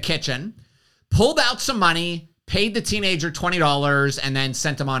the kitchen, pulled out some money, paid the teenager $20, and then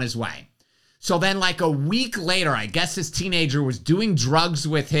sent him on his way. So then like a week later, I guess this teenager was doing drugs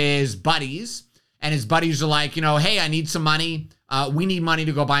with his buddies, and his buddies are like, hey, I need some money. We need money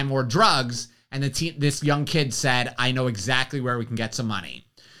to go buy more drugs. And this young kid said, I know exactly where we can get some money.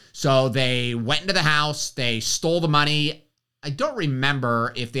 So they went into the house, they stole the money. I don't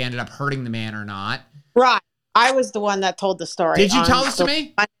remember if they ended up hurting the man or not. Right. I was the one that told the story. Did you tell this to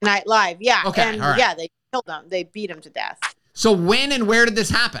me? Monday Night Live. Yeah. Okay. And all right. yeah, they killed him. They beat him to death. So when and where did this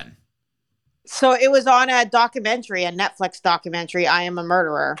happen? So it was on a documentary, a Netflix documentary, I Am a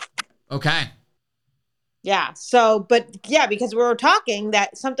Murderer. Okay. Yeah. So, but yeah, because we were talking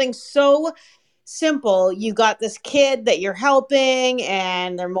that something so simple, you got this kid that you're helping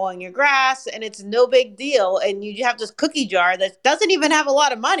and they're mowing your grass and it's no big deal. And you have this cookie jar that doesn't even have a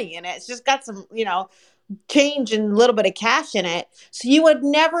lot of money in it. It's just got some, change and a little bit of cash in it. So you would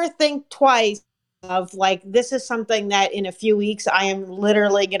never think twice of like, this is something that in a few weeks, I am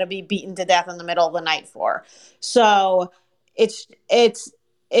literally going to be beaten to death in the middle of the night for. So it's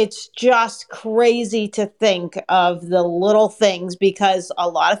just crazy to think of the little things, because a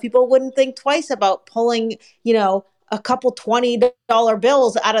lot of people wouldn't think twice about pulling, a couple $20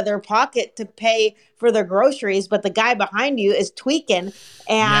 bills out of their pocket to pay for their groceries. But the guy behind you is tweaking,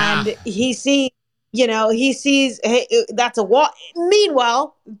 and he sees, hey, that's a wall.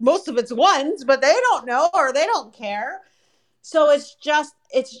 Meanwhile, most of it's ones, but they don't know or they don't care. So it's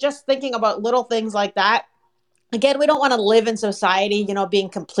just thinking about little things like that. Again, we don't want to live in society, being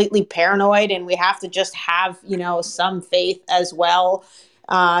completely paranoid, and we have to just have, some faith as well,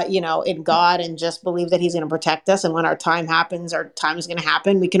 in God, and just believe that he's going to protect us. And when our time happens, our time is going to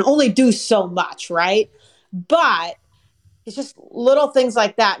happen. We can only do so much, right? But it's just little things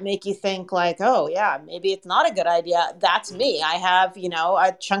like that make you think like, oh yeah, maybe it's not a good idea. That's me. I have,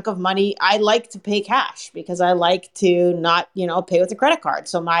 a chunk of money. I like to pay cash because I like to not, pay with a credit card.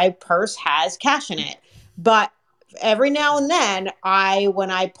 So my purse has cash in it. But every now and then,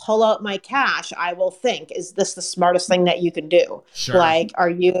 when I pull out my cash, I will think, is this the smartest thing that you can do? Sure. Like, are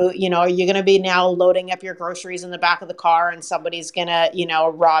you going to be now loading up your groceries in the back of the car and somebody's going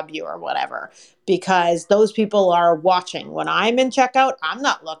to, rob you or whatever? Because those people are watching. When I'm in checkout, I'm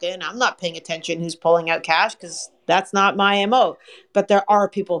not looking. I'm not paying attention who's pulling out cash, because that's not my MO. But there are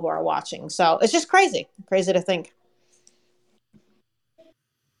people who are watching. So it's just crazy to think.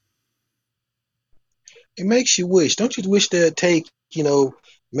 It makes you wish. Don't you wish they'd take,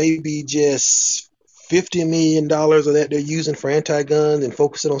 maybe just $50 million of that they're using for anti-gun and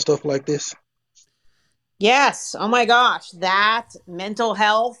focus it on stuff like this? Yes. Oh my gosh. That mental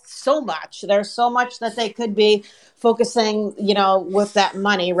health, so much. There's so much that they could be focusing, with that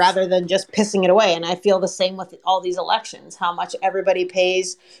money rather than just pissing it away. And I feel the same with all these elections, how much everybody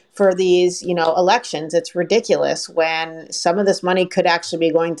pays for these, elections. It's ridiculous when some of this money could actually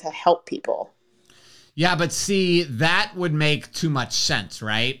be going to help people. Yeah, but see, that would make too much sense,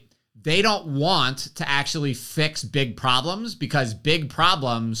 right? They don't want to actually fix big problems because big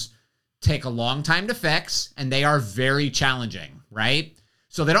problems take a long time to fix and they are very challenging, right?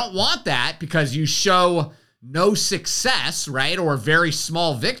 So they don't want that because you show no success, right? Or very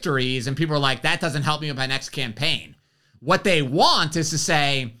small victories and people are like, that doesn't help me with my next campaign. What they want is to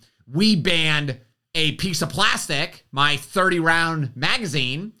say, we banned a piece of plastic, my 30-round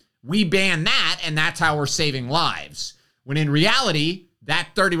magazine. We ban that, and that's how we're saving lives. When in reality, that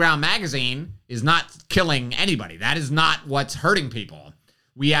 30-round magazine is not killing anybody. That is not what's hurting people.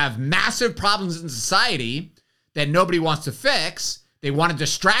 We have massive problems in society that nobody wants to fix. They want to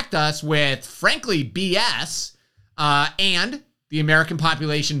distract us with, frankly, BS, and the American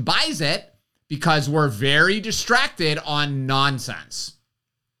population buys it because we're very distracted on nonsense.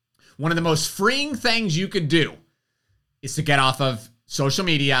 One of the most freeing things you could do is to get off of social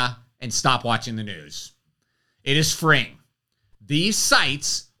media and stop watching the news. It is freeing. These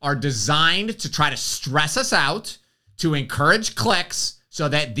sites are designed to try to stress us out, to encourage clicks so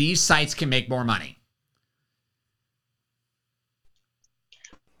that these sites can make more money.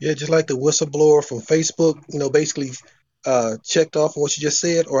 Yeah, just like the whistleblower from Facebook, basically checked off on what you just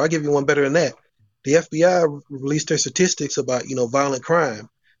said, or I'll give you one better than that. The FBI released their statistics about, violent crime.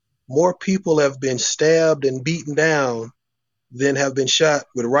 More people have been stabbed and beaten down than have been shot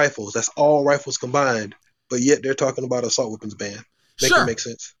with rifles. That's all rifles combined. But yet they're talking about assault weapons ban. Make it make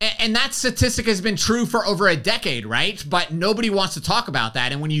sense. And that statistic has been true for over a decade, right? But nobody wants to talk about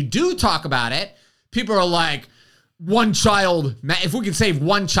that. And when you do talk about it, people are like, one child, if we can save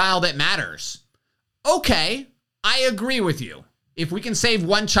one child, it matters. Okay, I agree with you. If we can save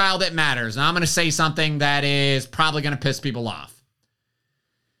one child, it matters. And I'm going to say something that is probably going to piss people off.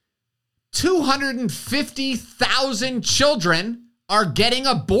 250,000 children are getting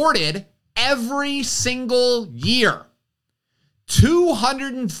aborted every single year.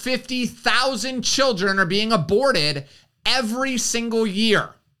 250,000 children are being aborted every single year.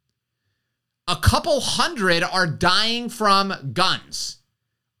 A couple hundred are dying from guns.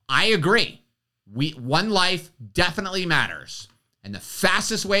 I agree. One life definitely matters. And the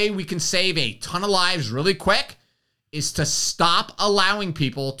fastest way we can save a ton of lives really quick is to stop allowing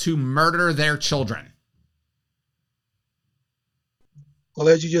people to murder their children. Well,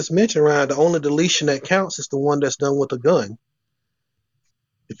 as you just mentioned, Ryan, the only deletion that counts is the one that's done with a gun.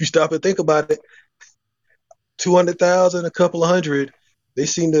 If you stop and think about it, 200,000, a couple of hundred, they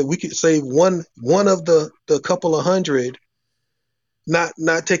seem that we could save one of the couple of hundred, not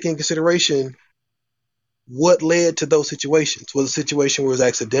taking into consideration what led to those situations. Was a situation where it was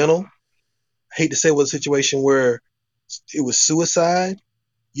accidental? I hate to say it was a situation where it was suicide.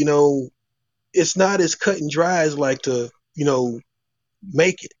 It's not as cut and dry as like to,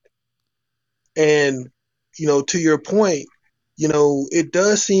 make it. And, to your point, it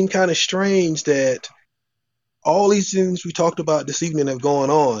does seem kind of strange that all these things we talked about this evening have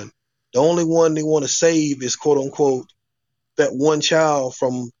gone on. The only one they want to save is, quote unquote, that one child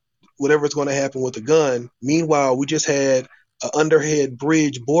from whatever's going to happen with the gun. Meanwhile, we just had an underhead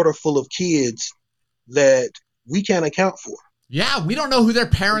bridge border full of kids that we can't account for. Yeah, we don't know who their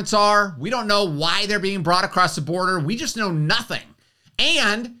parents are. We don't know why they're being brought across the border. We just know nothing.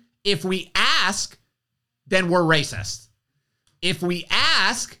 And if we ask, then we're racist. If we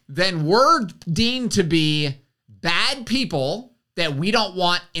ask, then we're deemed to be bad people that we don't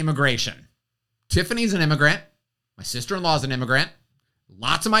want immigration. Tiffany's an immigrant. My sister-in-law is an immigrant.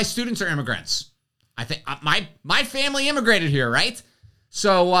 Lots of my students are immigrants. I think my family immigrated here, right?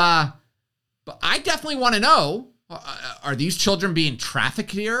 So, but I definitely want to know, are these children being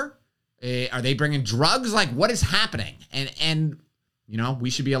trafficked here? Are they bringing drugs? Like, what is happening? And we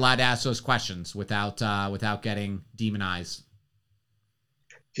should be allowed to ask those questions without getting demonized.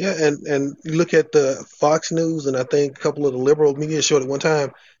 Yeah, and you look at the Fox News, and I think a couple of the liberal media showed at one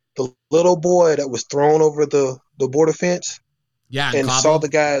time the little boy that was thrown over the border fence. Yeah, and saw the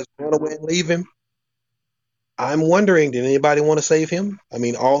guys run away and leave him. I'm wondering, did anybody want to save him? I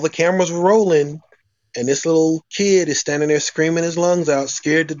mean, all the cameras were rolling, and this little kid is standing there screaming his lungs out,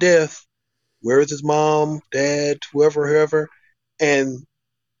 scared to death. Where is his mom, dad, whoever? And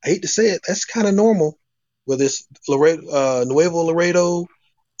I hate to say it, that's kind of normal, whether it's Nuevo Laredo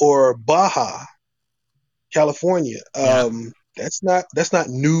or Baja, California. Yeah. That's not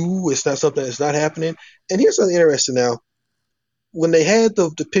new. It's not something that's not happening. And here's something interesting now. When they had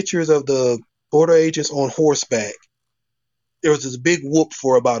the pictures of the border agents on horseback, there was this big whoop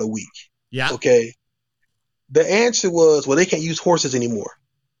for about a week. Yeah. Okay. The answer was, well, they can't use horses anymore.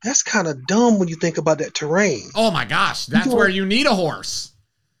 That's kind of dumb when you think about that terrain. Oh my gosh, that's where you need a horse.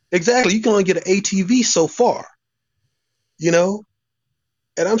 Exactly. You can only get an ATV so far.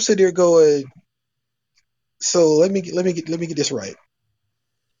 And I'm sitting there going, so let me get this right.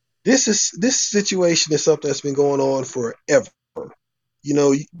 This situation is something that's been going on forever.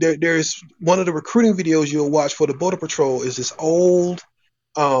 There's one of the recruiting videos you'll watch for the Border Patrol is this old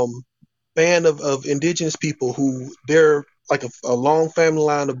band of indigenous people who they're like a long family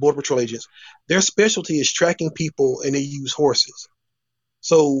line of Border Patrol agents. Their specialty is tracking people, and they use horses.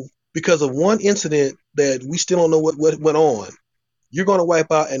 So because of one incident that we still don't know what went on, you're going to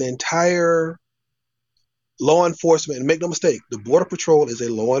wipe out an entire law enforcement. And make no mistake, the Border Patrol is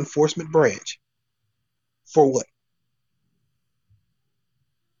a law enforcement branch. For what?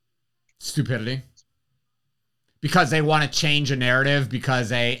 Stupidity. Because they want to change a narrative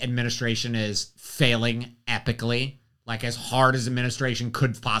because a administration is failing epically. like as hard as administration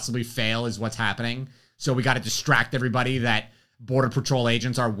could possibly fail is what's happening. So we got to distract everybody that Border Patrol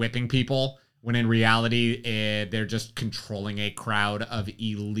agents are whipping people when in reality they're just controlling a crowd of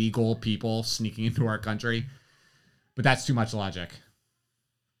illegal people sneaking into our country. But that's too much logic.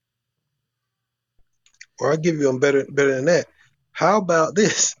 Or I'll give you better than that. How about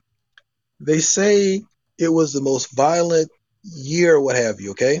this? They say it was the most violent year, what have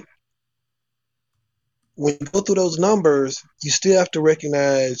you, okay? When you go through those numbers, you still have to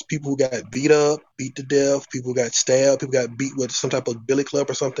recognize people who got beat up, beat to death, people who got stabbed, people got beat with some type of billy club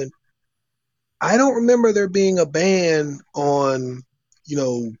or something. I don't remember there being a ban on,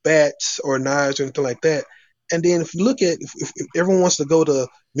 bats or knives or anything like that. And then if you look at, if everyone wants to go to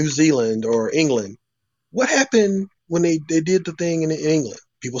New Zealand or England, what happened when they did the thing in England?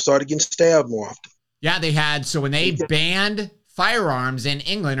 People started getting stabbed more often. Yeah, they had. So when they banned firearms in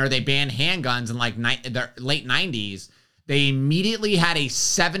England, or they banned handguns in like the late 90s, they immediately had a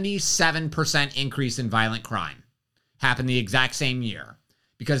 77% increase in violent crime. Happened the exact same year.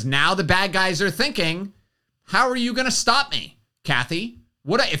 Because now the bad guys are thinking, how are you going to stop me, Kathy?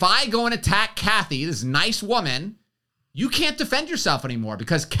 If I go and attack Kathy, this nice woman, you can't defend yourself anymore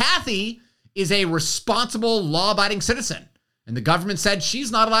because Kathy is a responsible, law-abiding citizen. And the government said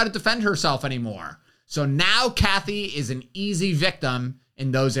she's not allowed to defend herself anymore. So now Kathy is an easy victim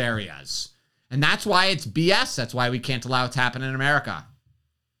in those areas. And that's why it's BS. That's why we can't allow it to happen in America.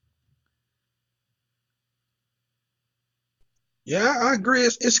 Yeah, I agree.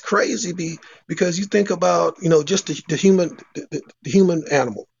 It's crazy because you think about, just the human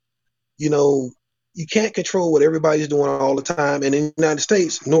animal. You can't control what everybody's doing all the time. And in the United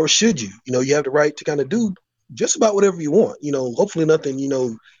States, nor should you. You have the right to kind of do just about whatever you want. Hopefully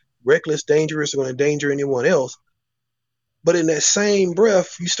nothing, reckless, dangerous, or going to endanger anyone else. But in that same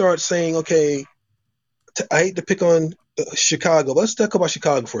breath, you start saying, okay, I hate to pick on Chicago, but let's talk about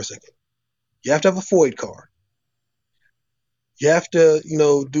Chicago for a second. You have to have a FOID card. You have to,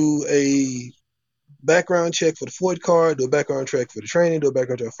 do a background check for the FOID card, do a background check for the training, do a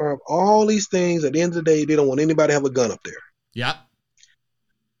background check for firearm. All these things, at the end of the day, they don't want anybody to have a gun up there. Yep.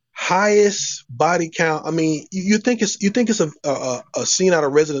 Highest body count. I mean, you think it's a scene out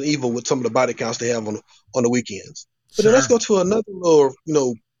of Resident Evil with some of the body counts they have on the weekends. But then let's go to another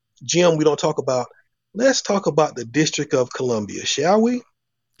little, gem we don't talk about. Let's talk about the District of Columbia, shall we?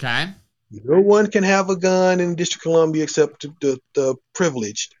 Okay. No one can have a gun in District of Columbia except the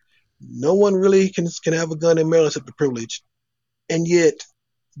privileged. No one really can have a gun in Maryland except the privileged. And yet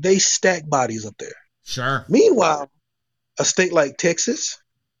they stack bodies up there. Sure. Meanwhile, a state like Texas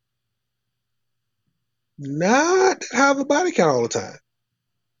not have a body count all the time.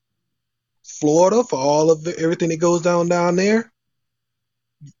 Florida, for all of everything that goes down there.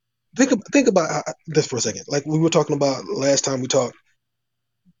 Think about this for a second. Like we were talking about last time we talked.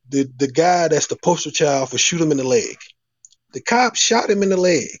 The guy that's the poster child for shoot him in the leg. The cop shot him in the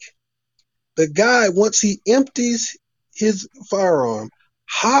leg. The guy, once he empties his firearm,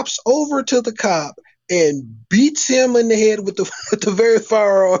 hops over to the cop and beats him in the head with the very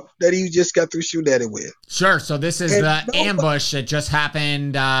firearm that he just got through shooting at him with. Sure. So this is the ambush that just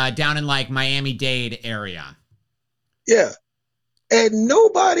happened down in like Miami-Dade area. Yeah. And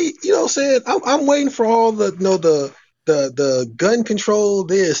nobody, saying, I'm waiting for all the gun control,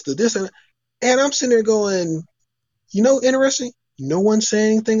 this, and I'm sitting there going, interesting. No one's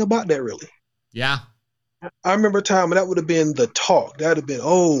saying anything about that really. Yeah. I remember a time when that would have been the talk. That would have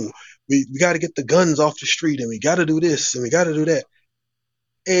been, we got to get the guns off the street and we got to do this and we got to do that.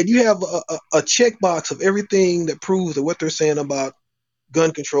 And you have a checkbox of everything that proves that what they're saying about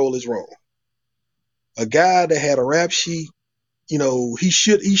gun control is wrong. A guy that had a rap sheet, he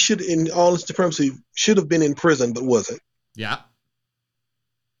should in all his supremacy should have been in prison, but wasn't. Yeah.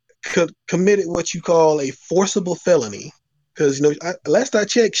 Committed what you call a forcible felony. Because, last I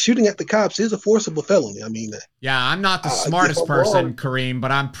checked, shooting at the cops is a forcible felony. I mean, yeah, I'm not the smartest person, Kareem,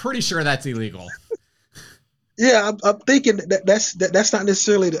 but I'm pretty sure that's illegal. Yeah, I'm thinking that's not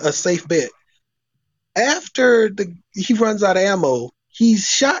necessarily a safe bet. After he runs out of ammo, he's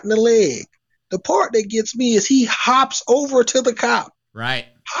shot in the leg. The part that gets me is he hops over to the cop. Right.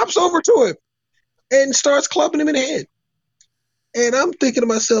 Hops over to him and starts clubbing him in the head. And I'm thinking to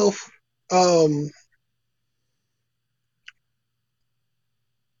myself,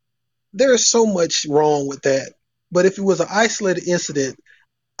 there's so much wrong with that. But if it was an isolated incident,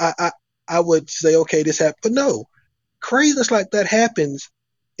 I would say, okay, this happened. But no, craziness like that happens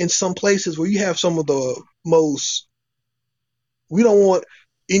in some places where you have some of the most, we don't want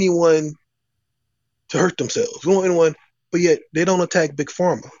anyone to hurt themselves. We don't want anyone, but yet they don't attack Big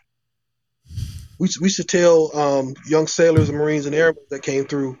Pharma. we used to tell young sailors and Marines and airmen that came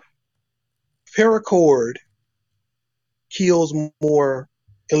through, paracord kills more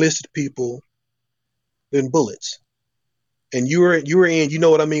enlisted people than bullets. And you were in, you know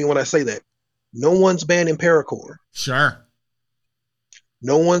what I mean when I say that. No one's banning paracord. Sure.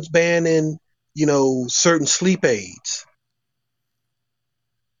 No one's banning, certain sleep aids.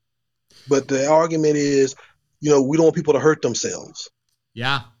 But the argument is, we don't want people to hurt themselves.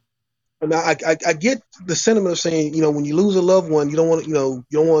 Yeah. And I get the sentiment of saying, when you lose a loved one, you don't want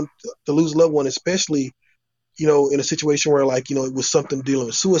to lose a loved one, especially, in a situation where it was something dealing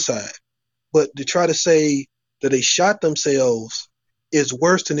with suicide. But to try to say that they shot themselves is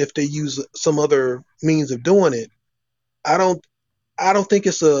worse than if they use some other means of doing it. I don't think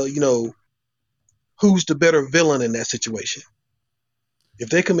it's who's the better villain in that situation. If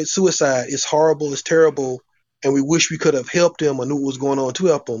they commit suicide, it's horrible, it's terrible, and we wish we could have helped them or knew what was going on to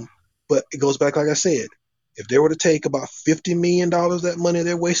help them. But it goes back, like I said, if they were to take about $50 million, that money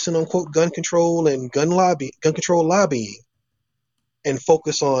they're wasting on, quote, gun control and gun control lobbying, and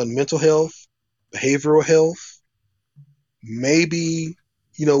focus on mental health, behavioral health, maybe,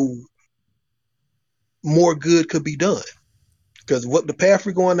 more good could be done. Because what the path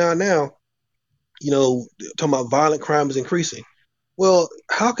we're going down now, talking about violent crime is increasing. Well,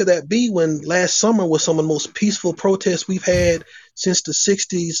 how could that be when last summer was some of the most peaceful protests we've had since the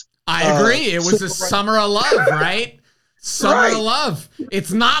 60s? I agree. It was a summer of love, right? Summer of love.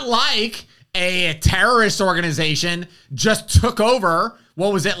 It's not like a terrorist organization just took over,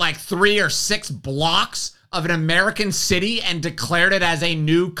 what was it, like 3 or 6 blocks of an American city and declared it as a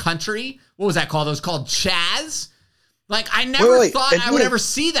new country? What was that called? It was called Chaz? Like, I never thought I would ever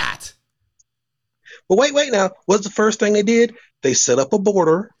see that. But wait now. What's the first thing they did? They set up a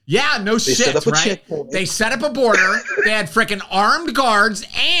border. Yeah, no shit, set up a right? checkpoint. They set up a border. They had freaking armed guards,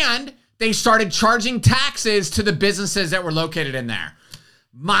 and they started charging taxes to the businesses that were located in there.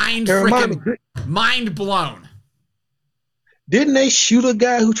 Mind blown. Didn't they shoot a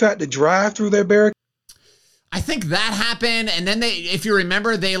guy who tried to drive through their barricade? I think that happened, and then they, if you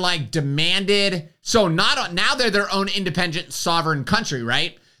remember, they demanded. So now they're their own independent sovereign country,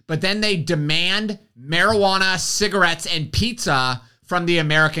 right? But then they demand marijuana, cigarettes, and pizza from the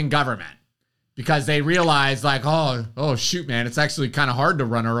American government because they realize, oh shoot, man, it's actually kind of hard to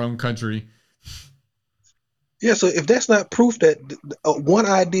run our own country. Yeah, so if that's not proof that one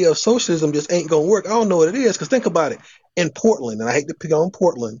idea of socialism just ain't gonna work, I don't know what it is. Because think about it, in Portland, and I hate to pick on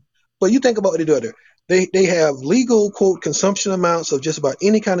Portland, but you think about what they do there. They have legal, quote, consumption amounts of just about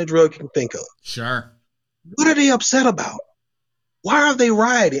any kind of drug you can think of. Sure. What are they upset about? Why are they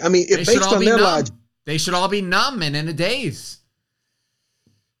rioting? I mean, if based on their logic, they should all be numb and in a daze.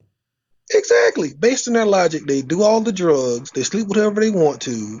 Exactly. Based on their logic, they do all the drugs. They sleep with whoever they want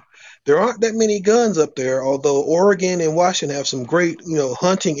to. There aren't that many guns up there, although Oregon and Washington have some great,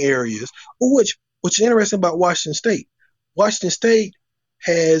 hunting areas. Which is interesting about Washington State. Washington State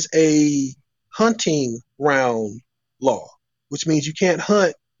has a hunting round law, which means you can't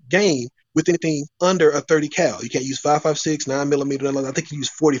hunt game with anything under a 30 cal. You can't use 5.56, 9mm. I think you use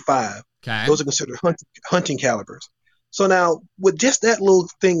 45. Okay. Those are considered hunting calibers. So now, with just that little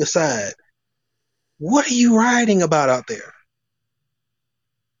thing aside, what are you writing about out there?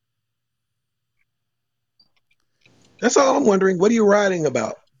 That's all I'm wondering. What are you writing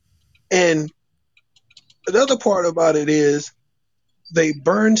about? And another part about it is they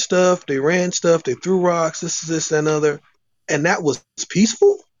burned stuff, they ran stuff, they threw rocks, this, and other, and that was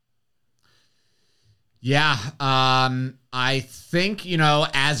peaceful? Yeah, I think,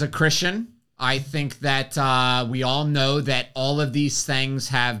 as a Christian, I think that we all know that all of these things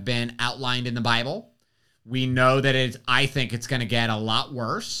have been outlined in the Bible. We know that I think it's going to get a lot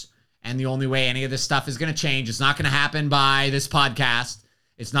worse. And the only way any of this stuff is going to change, it's not going to happen by this podcast.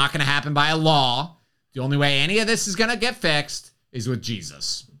 It's not going to happen by a law. The only way any of this is going to get fixed is with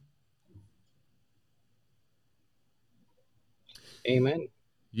Jesus. Amen.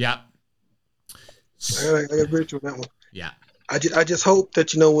 Yep. I agree with you on that one. Yeah. I just hope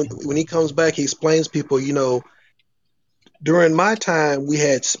that, when he comes back, he explains to people, during my time, we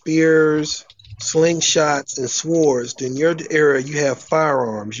had spears, slingshots, and swords. In your era, you have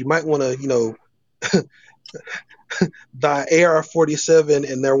firearms. You might want to, thy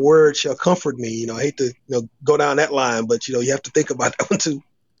AR-47 and their word shall comfort me. I hate to go down that line, but, you have to think about that one too.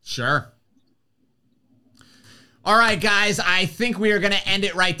 Sure. All right, guys, I think we are going to end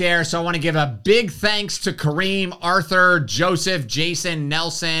it right there. So I want to give a big thanks to Kareem, Arthur, Joseph, Jason,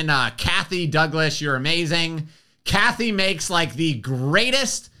 Nelson, Kathy, Douglas. You're amazing. Kathy makes the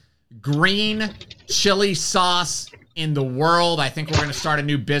greatest green chili sauce in the world. I think we're going to start a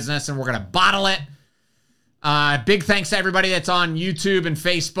new business and we're going to bottle it. Big thanks to everybody that's on YouTube and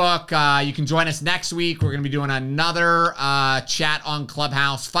Facebook. You can join us next week. We're going to be doing another chat on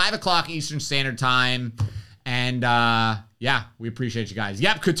Clubhouse, 5 o'clock Eastern Standard Time. And yeah, we appreciate you guys.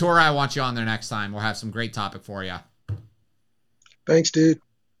 Yep, Couture, I want you on there next time. We'll have some great topic for you. Thanks, dude.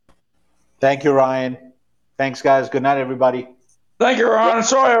 Thank you, Ryan. Thanks, guys. Good night, everybody. Thank you, Ron.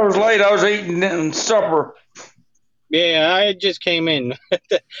 Sorry I was late. I was eating supper. Yeah, I just came in.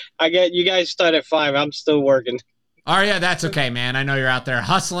 You guys start at 5. I'm still working. Oh, yeah, that's okay, man. I know you're out there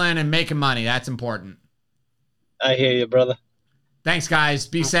hustling and making money. That's important. I hear you, brother. Thanks, guys.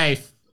 Be safe.